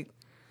curb. Like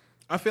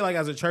I feel like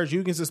as a church,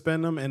 you can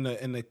suspend them, and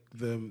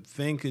the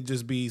thing could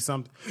just be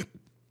something.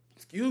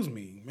 Excuse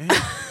me, man.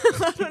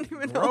 I don't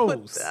even know what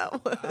Gross.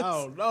 that was. I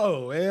don't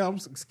know, man.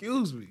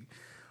 Excuse me.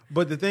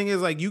 But the thing is,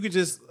 like, you could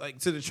just, like,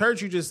 to the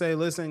church, you just say,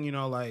 listen, you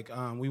know, like,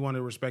 we want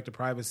to respect the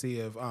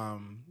privacy of,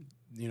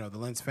 you know, the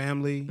Lentz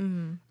family.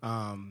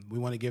 Mm-hmm. We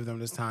want to give them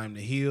this time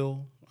to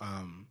heal.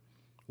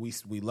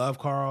 We love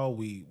Carl.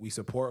 We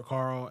support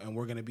Carl, and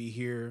we're going to be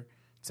here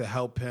to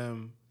help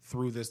him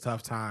through this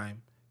tough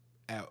time,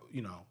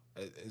 you know,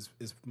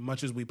 as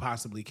much as we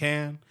possibly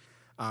can.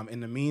 In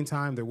the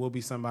meantime, there will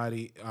be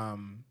somebody,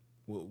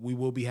 we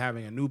will be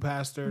having a new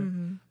pastor.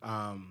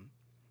 Mm-hmm.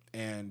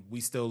 And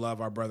we still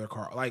love our brother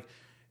Carl. Like,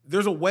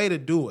 there's a way to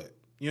do it.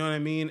 You know what I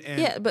mean? And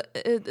yeah, but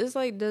it's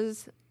like,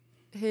 does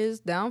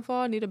his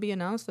downfall need to be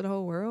announced to the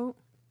whole world?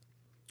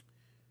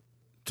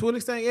 To an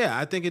extent, yeah,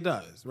 I think it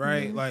does,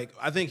 right? Mm-hmm. Like,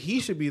 I think he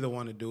should be the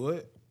one to do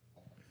it.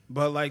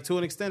 But, like, to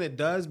an extent, it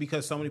does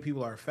because so many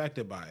people are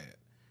affected by it,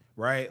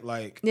 right?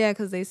 Like, Yeah,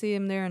 because they see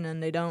him there and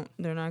then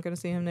they're not going to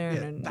see him there. yeah,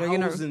 And then they're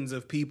gonna, thousands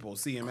of people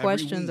see him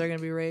questions every are week. going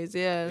to be raised.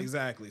 Yeah.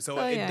 Exactly. So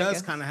Oh, it yeah, I does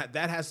guess. kind of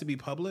that has to be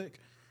public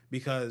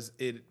because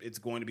it's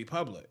going to be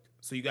public.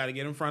 So you got to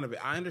get in front of it.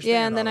 I understand.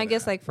 Yeah, and then all I of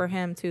guess, that. like, for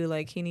him, too,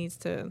 like, he needs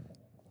to,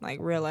 like,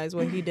 realize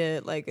what he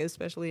did, like,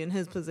 especially in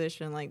his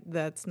position. Like,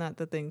 that's not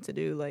the thing to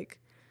do. Like,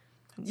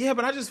 Yeah,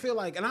 but I just feel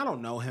like, and I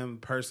don't know him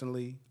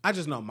personally. I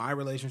just know my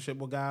relationship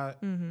with God,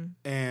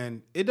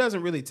 and it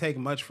doesn't really take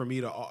much for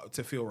me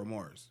to feel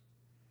remorse,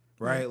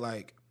 right?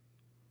 Like,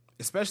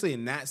 especially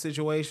in that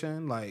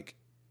situation, like,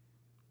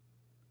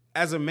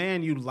 as a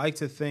man, you'd like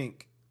to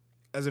think,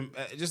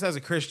 just as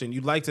a Christian,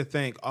 you'd like to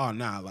think, oh,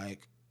 nah,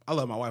 like, I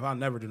love my wife. I'll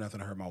never do nothing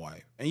to hurt my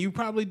wife. And you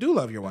probably do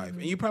love your wife.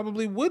 And you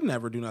probably would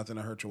never do nothing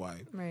to hurt your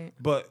wife. Right.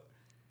 But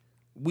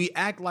we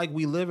act like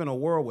we live in a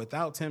world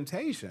without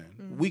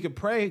temptation. We could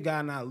pray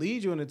God not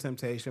lead you into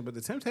temptation, but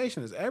the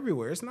temptation is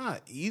everywhere. It's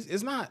not easy.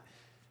 It's not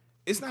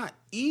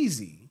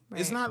easy.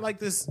 Right. It's not like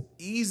this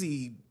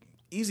easy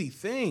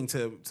thing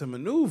to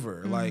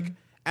maneuver. Like,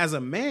 as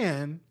a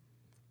man,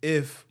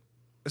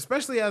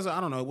 especially as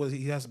I don't know,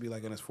 he has to be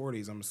like in his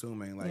 40s, I'm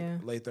assuming,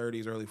 like late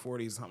 30s, early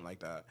 40s, something like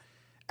that.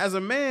 As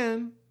a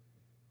man,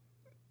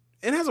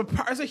 and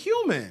as a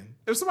human,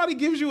 if somebody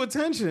gives you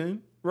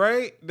attention,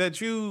 right, that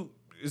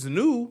is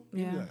new,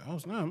 you're like, oh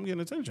snap, I'm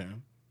getting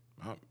attention.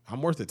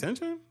 I'm worth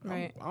attention.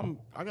 Right.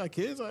 I got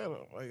kids. I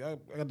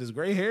got this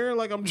gray hair.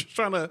 Like I'm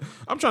trying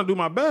to do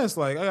my best.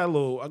 Like I got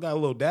a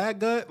little dad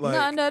gut. Like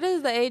No, that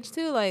is the age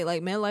too. Like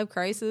midlife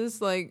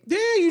crisis. Like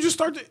yeah, you just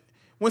start to.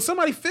 When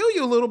somebody feel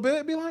you a little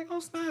bit, be like, oh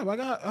snap,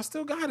 I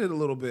still got it a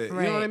little bit. You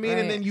know what I mean?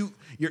 Right. And then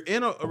you're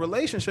in a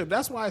relationship.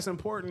 That's why it's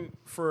important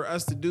for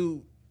us to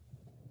do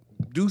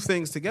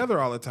things together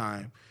all the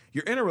time.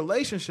 You're in a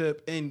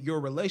relationship and your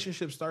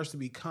relationship starts to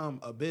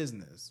become a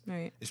business.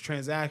 Right. It's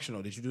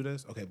transactional. Did you do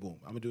this? Okay, boom,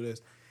 I'm gonna do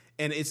this.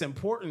 And it's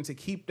important to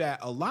keep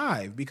that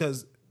alive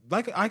because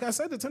like I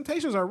said, the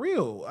temptations are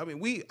real. I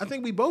mean, I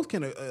think we both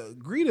can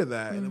agree to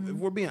that. And if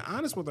we're being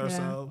honest with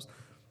ourselves,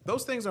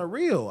 those things are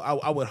real.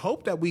 I would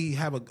hope that we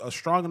have a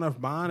strong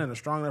enough bond and a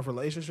strong enough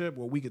relationship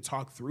where we could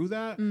talk through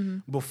that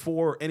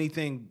before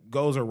anything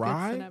goes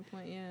awry. to that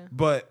point, yeah.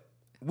 But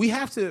we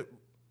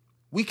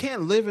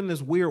can't live in this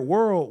weird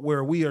world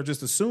where we are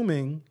just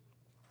assuming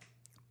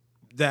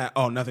that,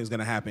 oh, nothing's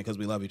going to happen because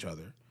we love each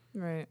other.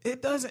 Right.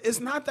 It's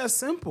not that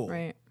simple.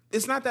 Right.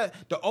 It's not that.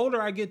 The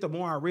older I get, the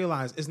more I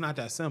realize it's not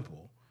that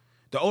simple.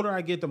 The older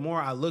I get, the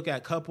more I look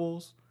at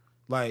couples,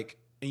 like,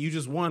 and you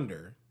just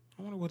wonder,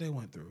 I wonder what they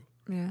went through.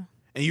 Yeah.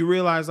 And you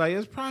realize like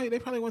they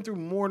probably went through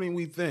more than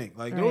we think.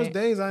 Like there was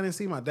days I didn't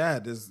see my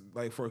dad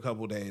for a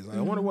couple of days. Like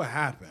I wonder what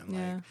happened.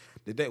 Yeah.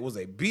 Like was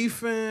they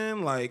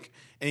beefing? Like,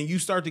 and you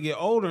start to get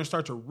older and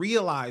start to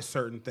realize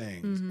certain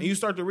things. And you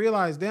start to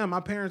realize, damn, my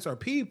parents are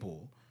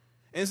people.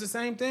 And it's the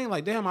same thing.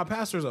 Like, damn, my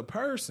pastor's a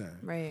person.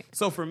 Right.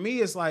 So for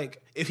me, it's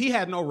like if he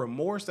had no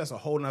remorse, that's a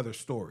whole nother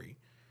story.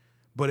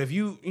 But if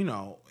you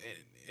know.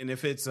 And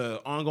if it's an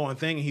ongoing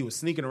thing and he was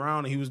sneaking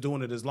around and he was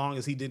doing it as long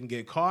as he didn't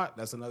get caught,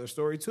 that's another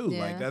story too. Yeah.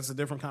 Like that's a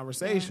different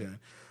conversation. Yeah.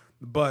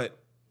 But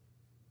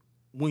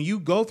when you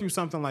go through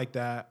something like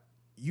that,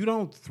 you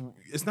don't.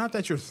 It's not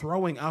that you're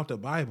throwing out the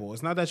Bible.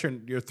 It's not that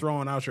you're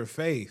throwing out your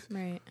faith.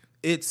 Right.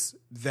 It's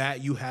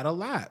that you had a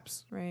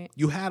lapse. Right.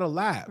 You had a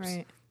lapse.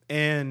 Right.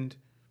 And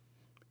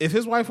if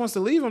his wife wants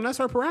to leave him, that's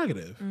her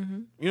prerogative.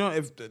 You know,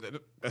 if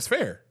that's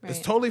fair. It's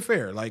Right. totally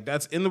fair. Like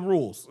that's in the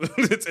rules.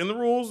 It's in the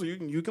rules.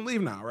 You can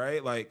leave now,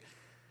 right? Like,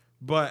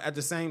 but at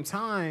the same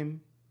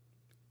time,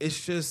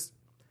 it's just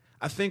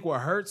I think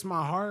what hurts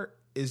my heart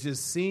is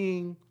just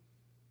seeing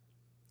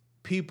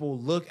people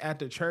look at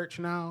the church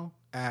now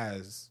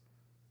as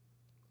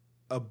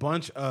a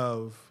bunch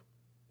of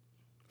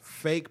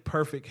fake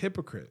perfect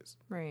hypocrites.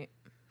 Right.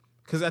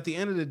 Because at the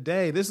end of the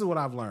day, this is what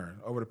I've learned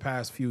over the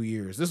past few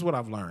years. This is what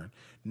I've learned.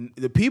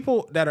 The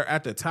people that are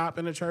at the top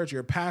in the church,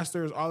 your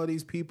pastors, all of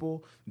these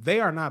people, they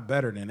are not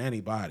better than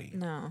anybody.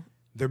 No.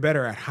 They're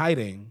better at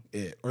hiding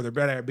it or they're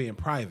better at being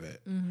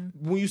private.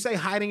 When you say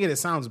hiding it, it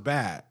sounds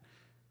bad.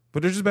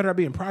 But they're just better at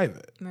being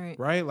private.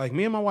 Right? Like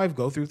me and my wife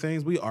go through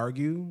things. We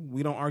argue.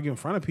 We don't argue in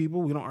front of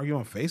people. We don't argue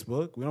on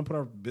Facebook. We don't put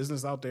our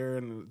business out there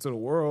to the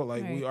world.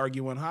 Like we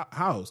argue in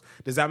house.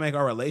 Does that make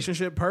our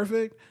relationship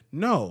perfect?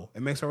 No.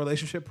 It makes our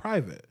relationship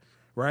private.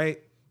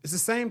 Right? It's the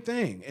same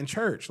thing in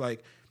church.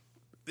 Like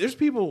there's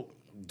people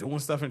doing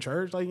stuff in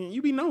church. Like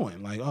you be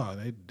knowing. Like, oh,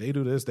 they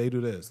do this. They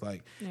do this.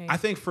 Like I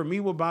think for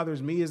me, what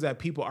bothers me is that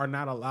people are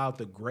not allowed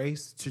the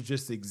grace to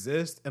just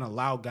exist and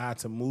allow God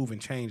to move and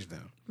change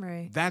them.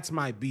 Right. That's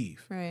my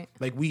beef. Right.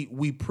 Like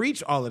we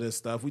preach all of this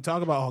stuff. We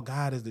talk about, oh,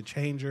 God is the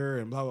changer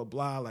and blah, blah,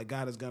 blah. Like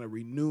God is going to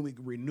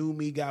renew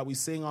me, God. We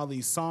sing all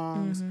these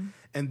songs.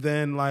 And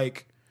then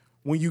like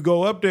when you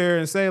go up there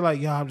and say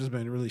like, yeah, I've just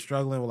been really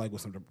struggling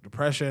with some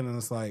depression. And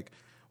it's like,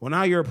 well,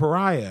 now you're a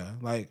pariah.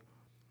 Like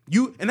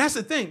and that's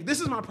the thing.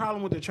 This is my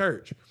problem with the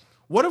church.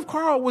 What if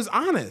Carl was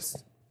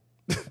honest?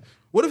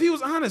 What if he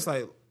was honest?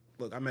 Like,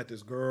 look, I met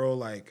this girl.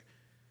 Like,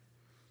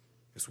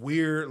 it's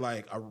weird.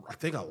 Like, I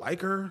think I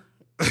like her.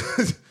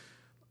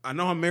 I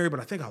know I'm married, but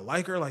I think I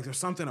like her. Like, there's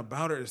something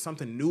about her. There's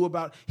something new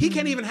about her. He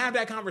can't even have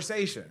that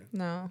conversation.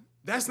 No.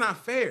 That's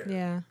not fair.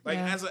 Yeah. Like,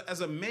 yeah.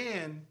 as a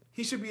man,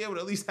 he should be able to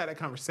at least have that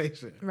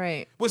conversation.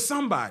 Right. With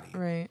somebody.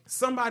 Right.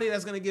 Somebody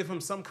that's going to give him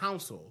some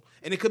counsel.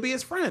 And it could be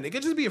his friend. It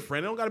could just be a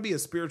friend. It don't got to be a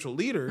spiritual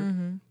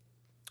leader.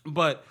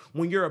 But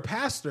when you're a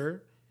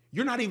pastor,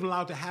 you're not even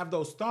allowed to have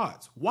those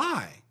thoughts.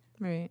 Why?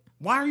 Right.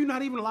 Why are you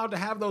not even allowed to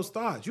have those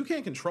thoughts? You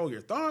can't control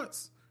your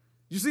thoughts.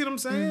 You see what I'm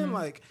saying?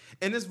 Like,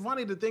 and it's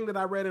funny, the thing that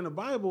I read in the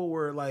Bible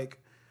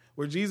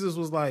where Jesus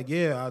was like,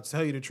 yeah, I'll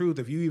tell you the truth.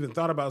 If you even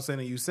thought about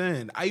sinning, you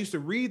sinned. I used to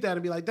read that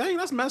and be like, dang,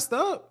 that's messed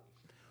up.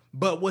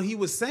 But what he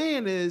was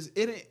saying is,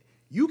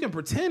 you can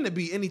pretend to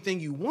be anything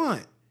you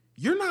want.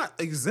 You're not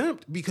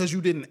exempt because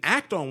you didn't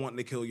act on wanting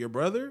to kill your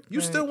brother.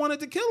 You still wanted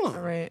to kill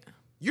him. Right.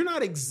 You're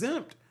not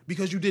exempt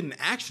because you didn't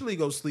actually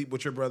go sleep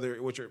with your brother.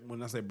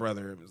 When I say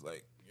brother, it was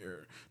like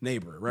your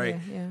neighbor, right?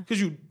 Yeah.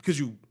 Because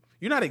you're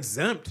not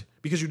exempt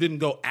because you didn't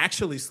go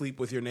actually sleep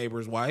with your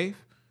neighbor's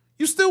wife.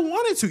 You still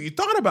wanted to. You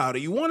thought about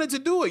it. You wanted to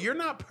do it. You're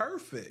not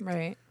perfect.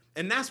 Right.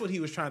 And that's what he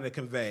was trying to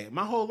convey.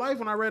 My whole life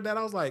when I read that,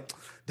 I was like,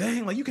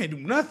 dang, like you can't do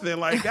nothing.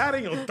 Like that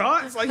ain't your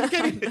thoughts. Like you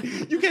can't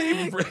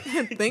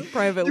even Think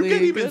privately. You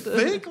can't even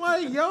think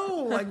like,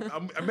 yo, like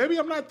maybe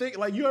I'm not thinking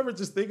like you ever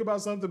just think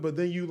about something, but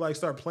then you like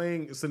start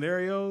playing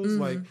scenarios.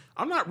 Like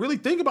I'm not really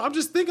thinking about, I'm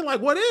just thinking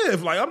like, what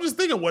if? Like I'm just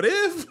thinking, what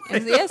if?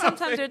 Like, Yeah,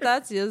 sometimes your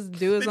thoughts just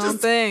do its own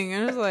thing.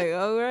 And it's like,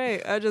 oh, right.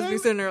 I just be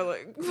sitting there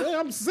like, yeah,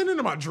 I'm sitting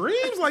into my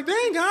dreams. Like,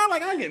 dang, God,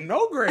 like I get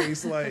no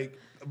grace. Like,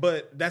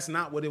 but that's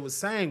not what it was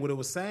saying. What it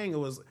was saying, it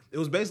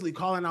was basically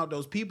calling out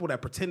those people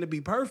that pretend to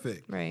be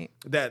perfect. right.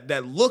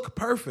 That look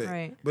perfect.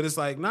 Right. But it's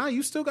like, nah,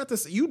 you still got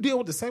this. You deal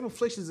with the same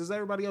afflictions as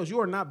everybody else.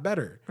 You are not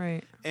better.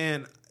 Right.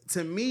 And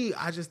to me,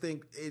 I just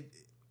think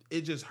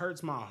it just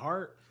hurts my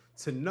heart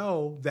to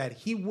know that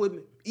he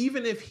wouldn't,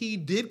 even if he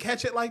did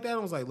catch it like that, I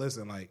was like,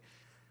 listen, like,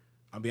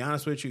 I'll be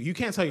honest with you. You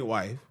can't tell your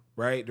wife,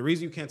 right? The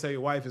reason you can't tell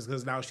your wife is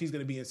because now she's going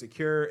to be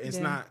insecure. It's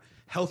not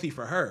healthy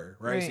for her,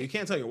 right? So you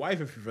can't tell your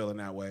wife if you're feeling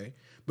that way.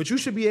 But you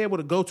should be able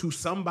to go to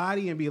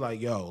somebody and be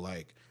like, yo,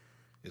 like,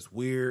 it's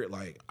weird.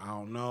 Like, I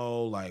don't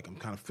know. Like, I'm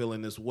kind of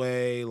feeling this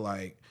way.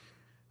 Like,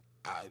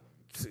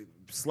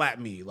 slap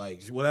me.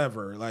 Like,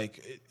 whatever.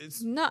 Like,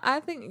 it's... No,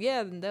 I think,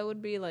 yeah, that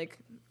would be like,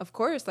 of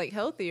course, like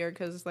healthier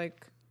because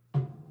like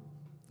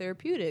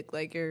therapeutic.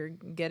 Like you're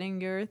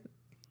getting your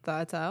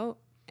thoughts out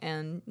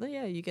and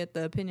yeah, you get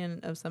the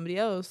opinion of somebody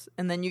else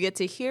and then you get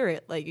to hear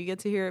it. Like you get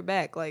to hear it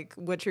back, like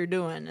what you're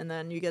doing, and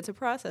then you get to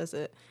process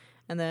it.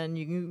 And then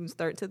you can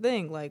start to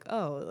think like,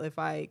 oh, if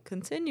I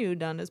continue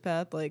down this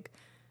path, like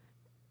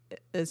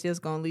it's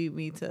just going to lead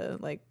me to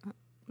like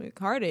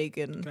heartache.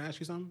 And Can I ask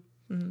you something?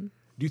 Mm-hmm.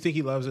 Do you think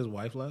he loves his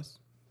wife less?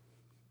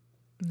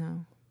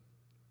 no.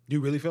 Do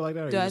you really feel like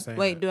that? Or are you just saying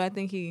that? Do I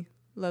think he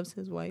loves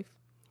his wife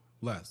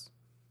Less.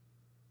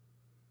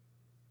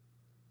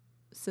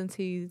 since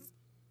he's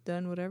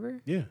done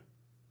whatever? Yeah.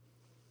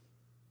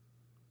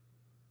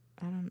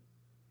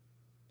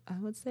 I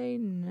would say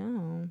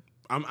no.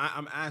 I'm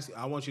asking.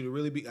 I want you to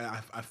really be.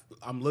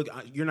 I'm looking.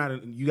 You're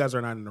not. You guys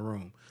are not in the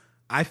room.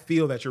 I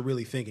feel that you're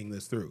really thinking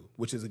this through,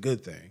 which is a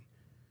good thing.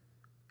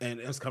 And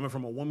it's coming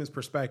from a woman's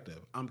perspective.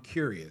 I'm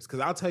curious because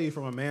I'll tell you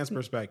from a man's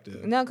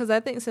perspective. No, because I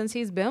think since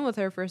he's been with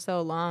her for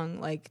so long,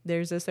 like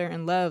there's a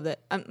certain love that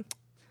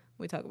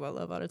we talk about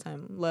love all the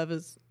time. Love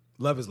is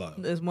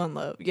love. Is one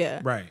love. Yeah.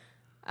 Right.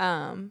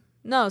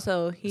 No,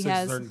 so he It's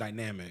has a certain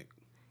dynamic.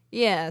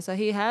 Yeah, so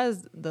he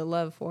has the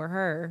love for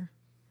her.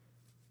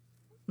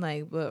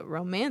 Like, but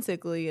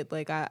romantically,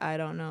 like I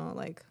don't know,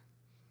 like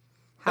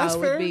how That's it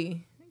would fair.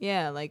 be.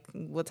 Yeah, like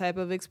what type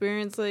of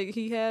experience like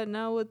he had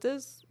now with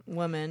this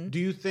woman. Do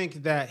you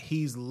think that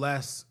he's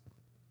less?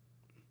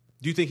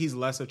 Do you think he's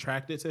less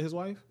attracted to his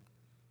wife?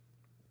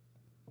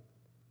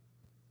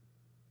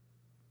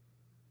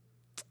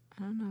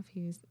 I don't know if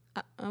he's.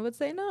 I would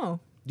say no.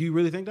 Do you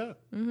really think that?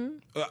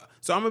 Mm-hmm.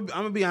 So I'm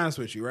gonna be honest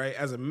with you, right?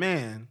 As a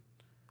man,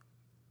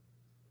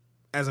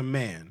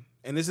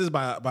 and this is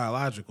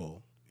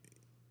biological.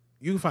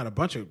 You can find a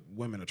bunch of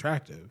women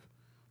attractive.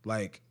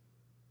 Like,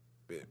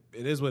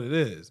 it is what it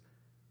is.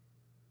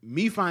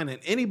 Me finding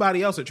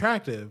anybody else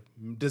attractive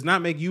does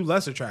not make you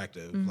less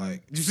attractive. Mm-hmm.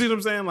 Like, you see what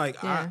I'm saying? Like,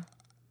 yeah.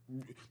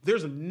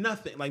 There's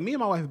nothing. Like, me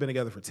and my wife have been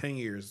together for 10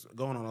 years,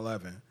 going on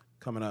 11,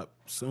 coming up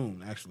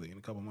soon, actually, in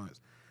a couple months.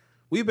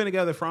 We've been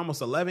together for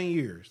almost 11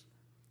 years.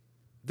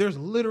 There's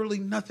literally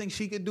nothing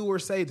she could do or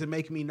say to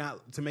make me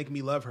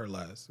love her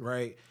less,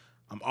 right?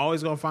 I'm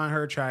always gonna find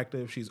her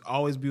attractive. She's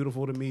always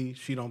beautiful to me.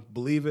 She don't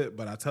believe it,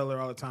 but I tell her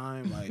all the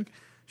time. Like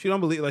she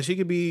don't believe. Like she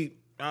could be.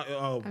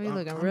 I mean,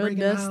 looking I'm real breaking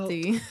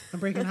dusty. Out. I'm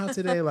breaking out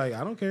today. Like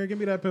I don't care. Give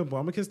me that pimple.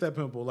 I'm gonna kiss that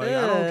pimple. Like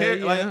I don't care.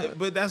 Yeah. Like,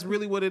 but that's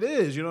really what it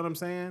is. You know what I'm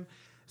saying?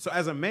 So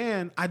as a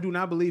man, I do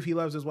not believe he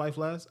loves his wife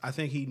less. I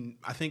think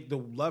the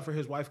love for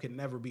his wife can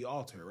never be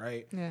altered.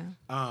 Right? Yeah.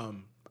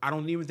 I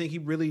don't even think he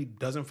really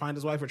doesn't find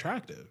his wife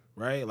attractive.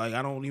 Right? Like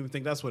I don't even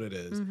think that's what it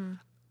is. Mm-hmm.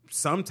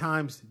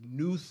 Sometimes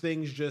new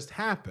things just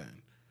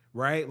happen.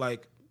 Right?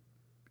 Like,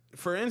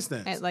 for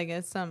instance. Like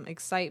it's some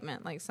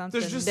excitement, like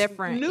something just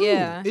different. New.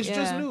 Yeah. It's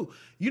just new.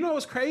 You know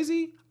what's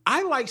crazy?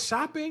 I like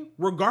shopping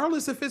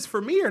regardless if it's for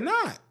me or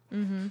not.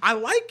 Mm-hmm. I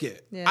like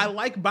it. Yeah. I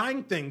like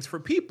buying things for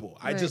people.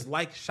 Right. I just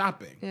like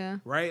shopping. Yeah.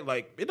 Right?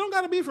 Like, it don't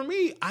got to be for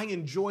me. I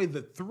enjoy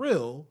the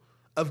thrill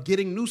of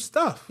getting new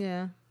stuff.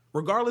 Yeah.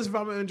 Regardless if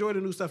I'm going to enjoy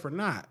the new stuff or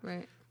not.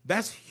 Right.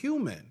 That's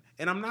human.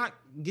 And I'm not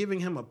giving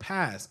him a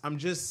pass. I'm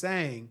just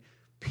saying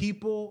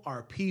people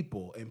are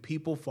people and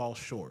people fall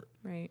short.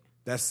 Right.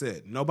 That's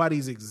it.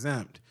 Nobody's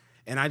exempt.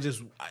 And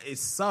it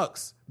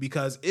sucks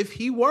because if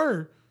he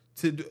were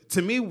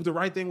to me, the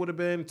right thing would have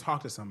been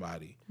talk to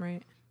somebody.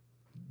 Right.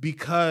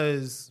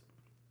 Because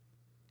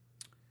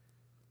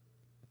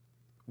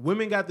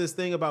women got this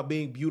thing about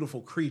being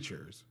beautiful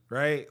creatures,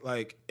 right?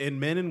 Like, and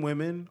men and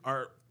women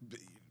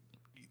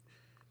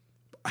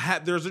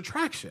there's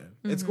attraction.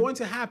 It's going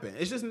to happen.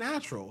 It's just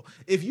natural.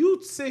 If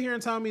you sit here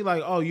and tell me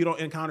like, oh, you don't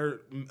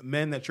encounter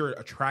men that you're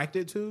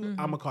attracted to, I'm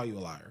gonna call you a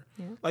liar.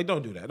 Yeah. Like,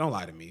 don't do that. Don't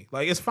lie to me.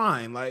 Like, it's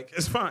fine. Like,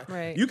 it's fine.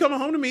 Right. You coming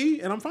home to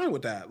me, and I'm fine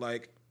with that.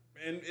 Like,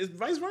 and it's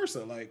vice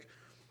versa. Like,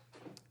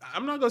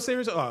 I'm not gonna say,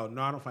 oh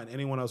no, I don't find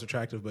anyone else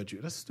attractive but you.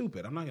 That's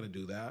stupid. I'm not gonna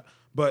do that.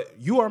 But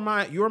you are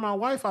my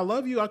wife. I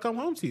love you. I come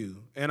home to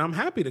you, and I'm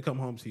happy to come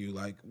home to you.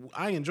 Like,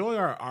 I enjoy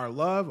our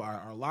love,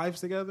 our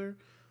lives together.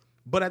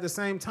 But at the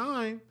same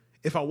time,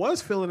 if I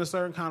was feeling a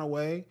certain kind of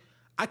way,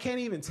 I can't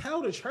even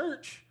tell the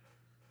church.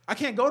 I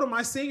can't go to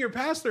my senior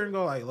pastor and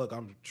go like, look,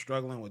 I'm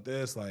struggling with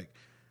this. Like,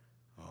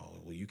 oh,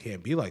 well, you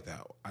can't be like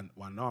that. I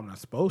know I'm not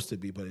supposed to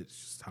be, but it's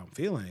just how I'm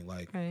feeling.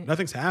 Like,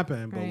 nothing's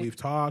happened, but we've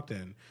talked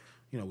and,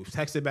 we've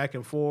texted back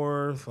and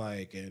forth.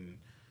 Like, and,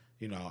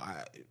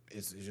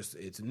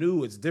 it's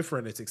new, it's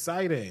different, it's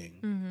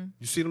exciting.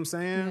 You see what I'm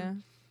saying? Yeah.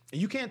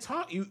 And you can't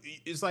talk.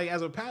 It's like,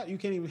 as a pastor, you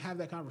can't even have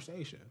that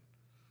conversation.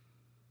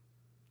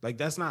 Like,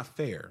 that's not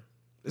fair.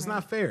 It's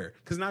not fair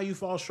because now you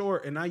fall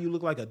short and now you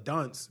look like a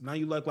dunce. Now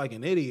you look like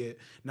an idiot.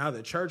 Now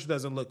the church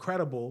doesn't look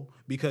credible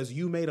because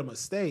you made a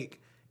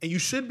mistake, and you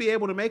should be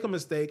able to make a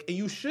mistake, and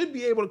you should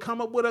be able to come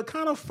up with a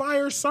kind of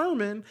fire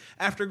sermon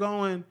after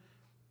going,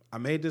 I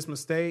made this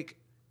mistake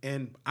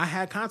and I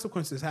had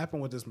consequences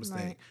happen with this mistake.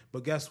 Right.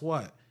 But guess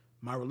what?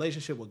 My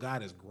relationship with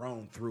God has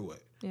grown through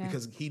it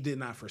because he did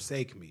not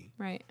forsake me.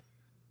 Right.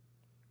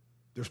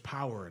 There's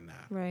power in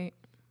that. Right.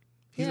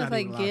 He's not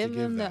like give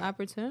him the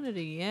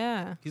opportunity.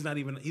 Yeah. He's not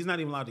even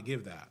allowed to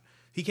give that.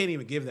 He can't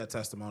even give that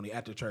testimony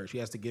at the church. He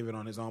has to give it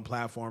on his own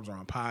platforms or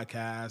on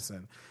podcasts,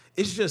 and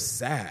it's just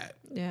sad.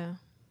 Yeah.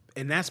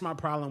 And that's my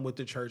problem with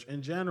the church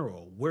in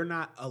general. We're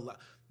not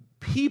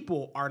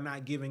people are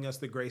not giving us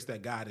the grace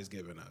that God has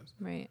given us.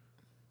 Right.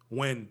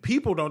 When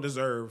people don't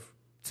deserve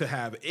to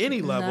have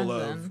any level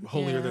of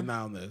holier than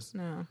thou-ness.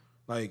 No.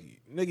 Like,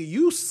 nigga,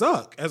 you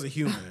suck as a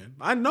human.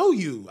 I know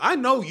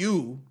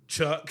you,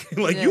 Chuck.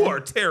 Like, you are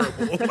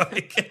terrible.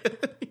 Like, you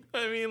know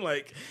what I mean?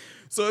 Like,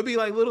 so it'd be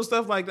like little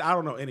stuff like, I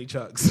don't know any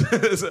Chucks.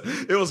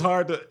 It was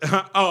hard to,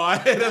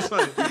 that's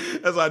funny.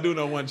 That's why I do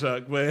know one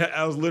Chuck. But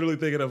I was literally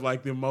thinking of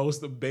like the most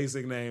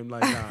basic name.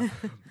 Like,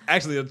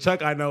 actually, a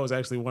Chuck I know is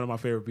actually one of my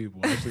favorite people.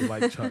 I actually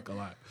like Chuck a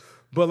lot.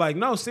 But like,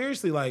 no,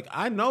 seriously, like,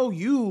 I know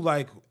you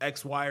like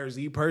X, Y, or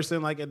Z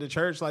person, like at the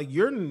church, like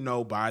you're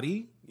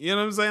nobody. You know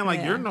what I'm saying?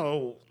 Like,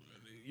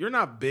 you're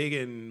not big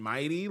and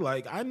mighty.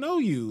 Like, I know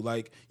you.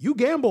 Like, you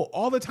gamble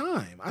all the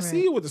time. I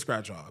see you with the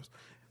scratch offs.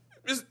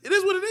 It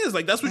is what it is.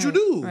 Like, that's what you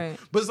do. Right.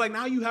 But it's like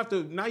now you have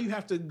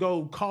to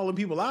go calling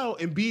people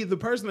out and be the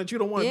person that you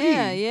don't want to be.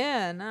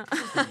 Yeah, no.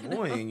 It's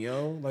annoying,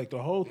 yo. Like,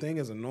 the whole thing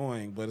is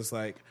annoying. But it's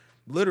like,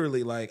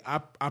 literally, like,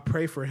 I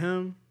pray for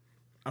him.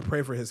 I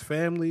pray for his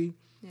family.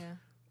 Yeah.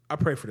 I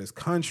pray for this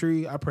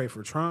country. I pray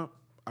for Trump.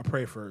 I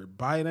pray for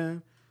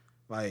Biden.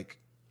 Like,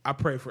 I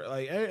pray for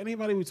like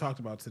anybody we talked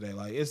about today.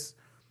 Like,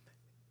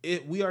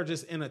 we are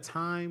just in a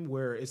time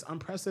where it's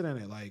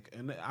unprecedented. Like,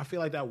 and I feel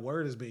like that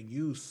word is being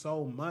used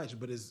so much,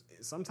 but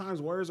sometimes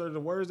words are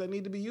the words that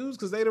need to be used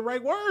because they're the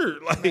right word.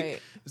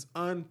 Like, it's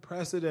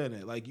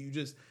unprecedented. Like,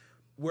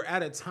 we're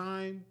at a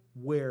time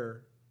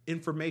where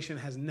information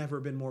has never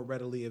been more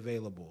readily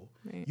available.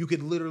 Right. You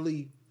could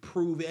literally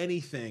prove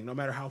anything, no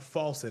matter how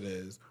false it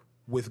is,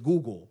 with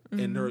Google,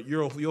 and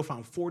you'll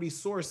find 40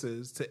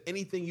 sources to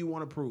anything you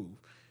want to prove.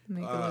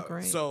 Make it look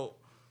right. So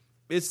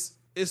it's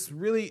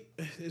really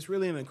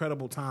an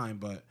incredible time.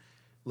 But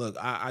look,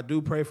 I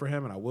do pray for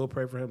him, and I will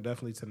pray for him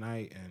definitely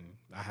tonight, and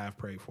I have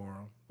prayed for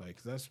him. Like,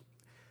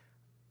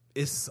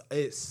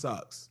 it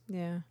sucks.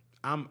 Yeah.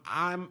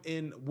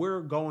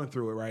 We're going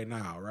through it right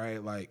now,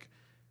 right? Like,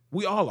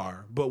 we all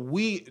are, but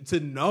to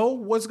know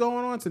what's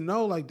going on, to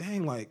know like,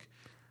 dang, like,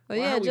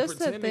 why are we just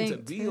pretending to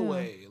be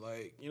away?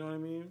 Like, you know what I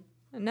mean?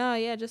 No,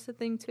 yeah, just the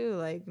thing too.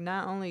 Like,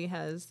 not only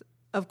has,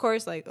 of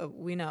course, like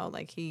we know,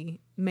 like he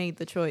made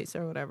the choice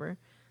or whatever,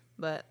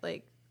 but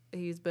like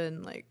he's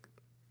been like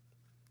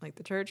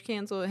the church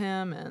canceled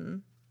him,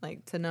 and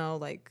like to know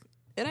like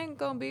it ain't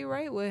gonna be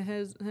right with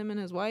him and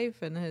his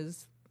wife and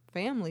his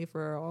family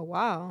for a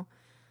while.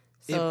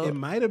 So it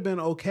might have been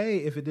okay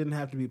if it didn't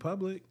have to be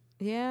public.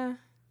 Yeah.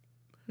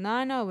 No,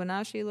 I know, but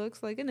now she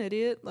looks like an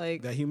idiot.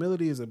 Like, that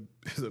humility is a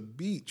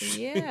beach.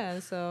 Yeah,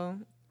 so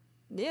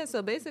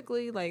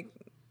basically, like,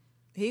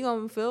 he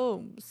gonna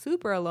feel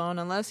super alone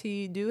unless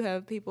he do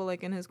have people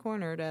like in his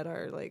corner that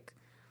are like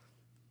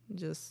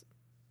just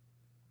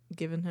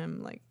giving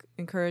him like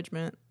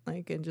encouragement,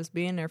 like, and just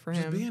being there for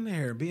him. Just being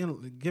there,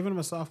 giving him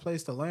a soft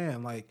place to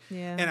land, like.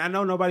 Yeah. And I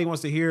know nobody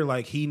wants to hear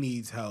like he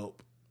needs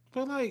help,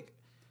 but like,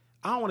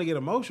 I don't want to get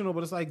emotional,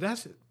 but it's like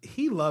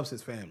he loves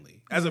his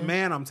family. As a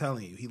man, I'm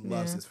telling you, he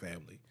loves his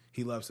family.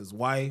 He loves his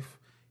wife.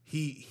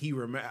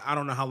 I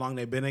don't know how long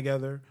they've been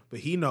together, but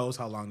he knows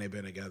how long they've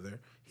been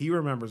together. He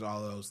remembers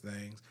all those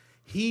things.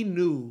 He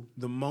knew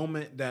the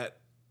moment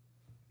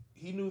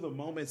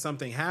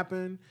something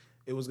happened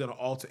it was going to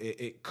alter.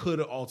 It could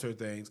have altered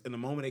things. And the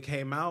moment it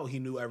came out, he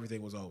knew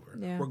everything was over.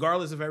 Yeah.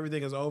 Regardless if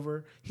everything is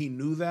over, he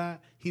knew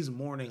that. He's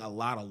mourning a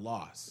lot of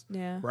loss.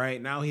 Yeah.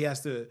 Right now he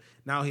has to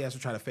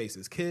try to face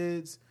his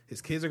kids.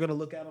 His kids are going to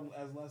look at him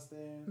as less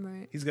than.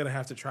 Right. He's going to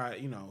have to try.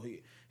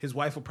 His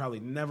wife will probably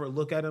never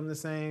look at him the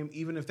same.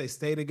 Even if they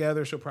stay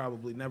together, she'll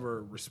probably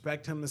never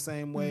respect him the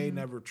same way.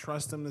 Never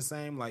trust him the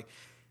same. Like,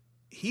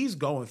 he's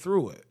going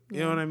through it.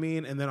 You know what I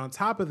mean? And then on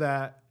top of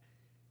that,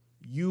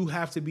 you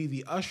have to be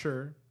the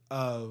usher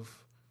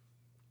of.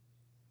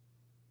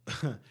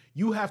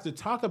 You have to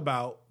talk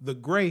about the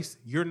grace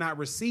you're not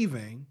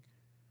receiving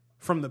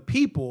from the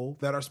people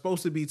that are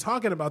supposed to be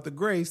talking about the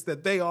grace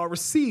that they all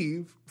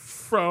receive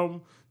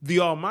from the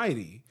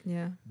Almighty.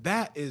 Yeah.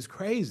 That is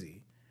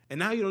crazy. And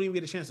now you don't even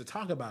get a chance to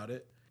talk about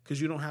it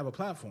because you don't have a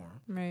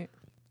platform. Right.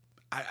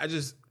 I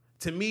just,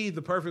 to me,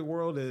 the perfect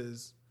world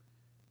is,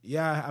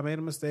 yeah, I made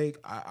a mistake.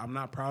 I'm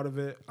not proud of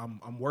it.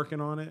 I'm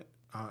working on it,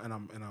 and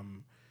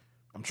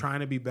I'm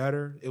trying to be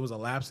better. It was a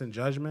lapse in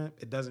judgment.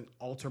 It doesn't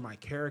alter my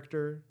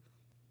character.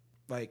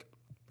 Like,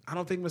 I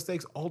don't think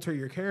mistakes alter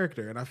your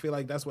character, and I feel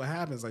like that's what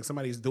happens. Like,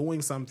 somebody's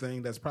doing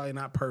something that's probably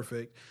not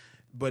perfect,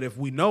 but if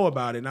we know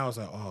about it, now it's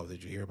like, oh,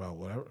 did you hear about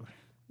whatever?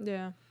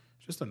 Yeah.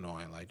 Just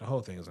annoying. Like, the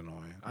whole thing is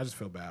annoying. I just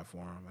feel bad for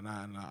him, and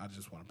I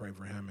just want to pray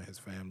for him and his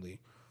family.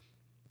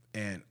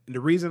 And the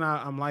reason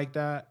I'm like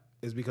that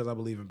is because I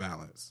believe in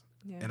balance.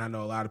 Yeah. And I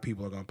know a lot of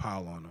people are going to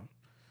pile on him.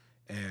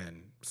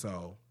 And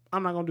so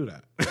I'm not going to do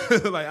that.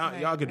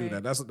 Like, y'all can do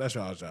that. That's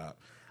y'all's job.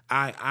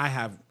 I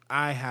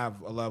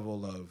have a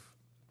level of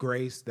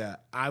grace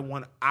that I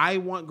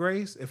want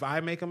grace if I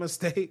make a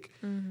mistake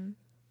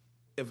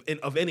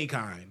of any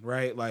kind,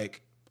 right?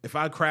 Like, if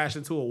I crash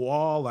into a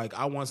wall, like,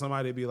 I want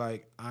somebody to be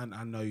like, I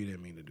know you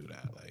didn't mean to do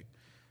that. Like,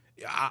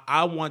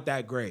 I want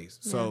that grace.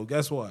 So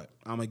guess what?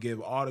 I'm gonna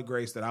give all the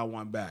grace that I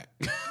want back.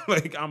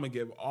 Like, I'm gonna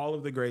give all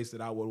of the grace that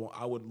I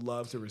would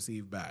love to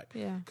receive back.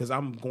 Yeah. Because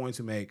I'm going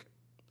to make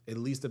at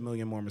least 1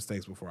 million more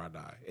mistakes before I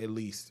die. At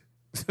least.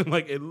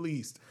 Like, at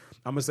least.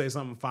 I'm gonna say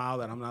something foul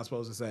that I'm not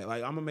supposed to say.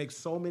 Like, I'm gonna make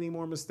so many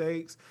more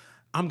mistakes.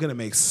 I'm gonna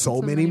make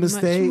so many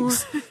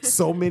mistakes.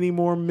 So many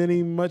more,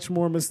 much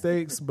more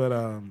mistakes.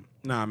 But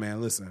nah, man,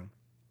 listen.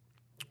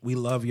 We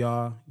love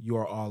y'all. You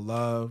are all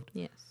loved.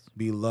 Yes.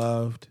 Be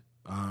loved.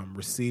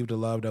 Receive the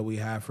love that we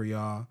have for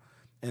y'all,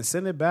 and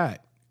send it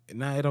back.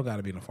 Nah, it don't got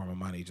to be in the form of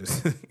money.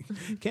 Just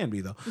can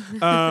be though.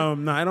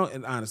 No, I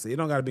don't. Honestly, it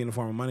don't got to be in the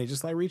form of money.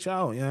 Just like reach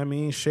out. You know what I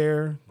mean?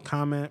 Share,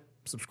 comment,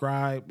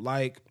 subscribe,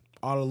 like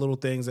all the little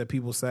things that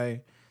people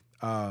say.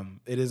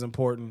 It is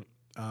important.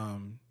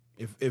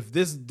 If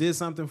this did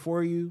something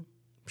for you,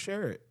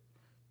 share it.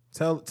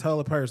 Tell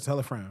a person, tell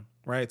a friend,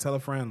 right? Tell a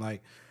friend.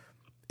 Like,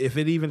 if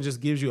it even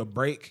just gives you a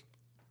break.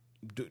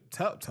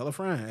 Tell a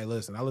friend, hey,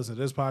 listen, I listened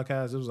to this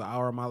podcast. It was an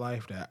hour of my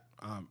life that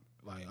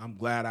I'm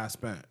glad I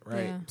spent,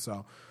 right? Yeah.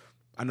 So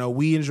I know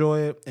we enjoy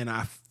it, and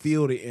I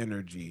feel the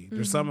energy.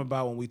 There's something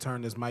about when we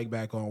turn this mic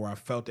back on where I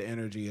felt the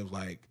energy of,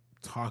 like,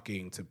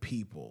 talking to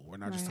people. We're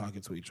not just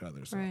talking to each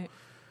other. So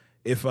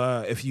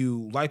if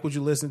you like what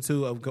you listen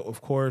to,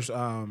 of course,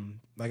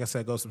 like I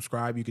said, go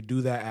subscribe. You could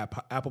do that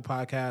at Apple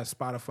Podcasts,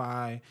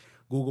 Spotify,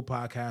 Google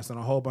Podcasts, and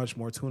a whole bunch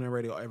more. TuneIn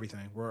Radio,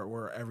 everything.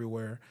 We're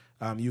everywhere.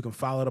 You can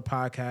follow the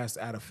podcast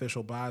at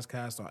Official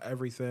Bozcast on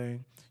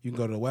everything. You can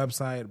go to the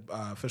website,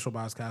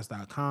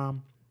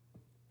 officialbozcast.com.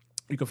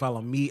 You can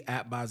follow me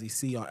at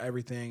BozzyC on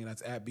everything.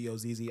 That's at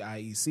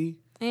BOZZIEC.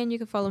 And you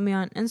can follow me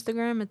on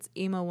Instagram. It's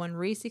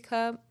Emo1Reese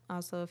Cup.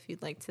 Also, if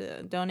you'd like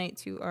to donate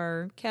to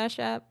our Cash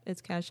App,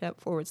 it's Cash App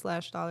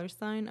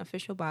 /$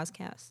 Official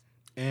Bozcast.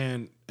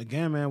 And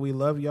again, man, we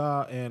love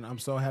y'all, and I'm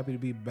so happy to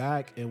be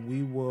back, and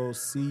we will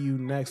see you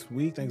next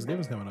week.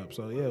 Thanksgiving's coming up,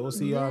 so yeah, we'll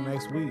see y'all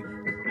next week.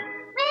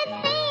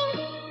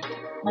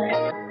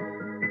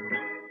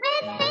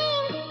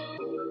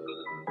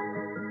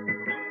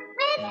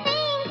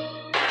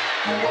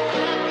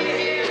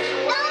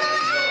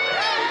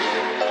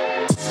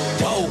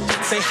 Whoa,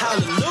 say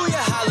hallelujah.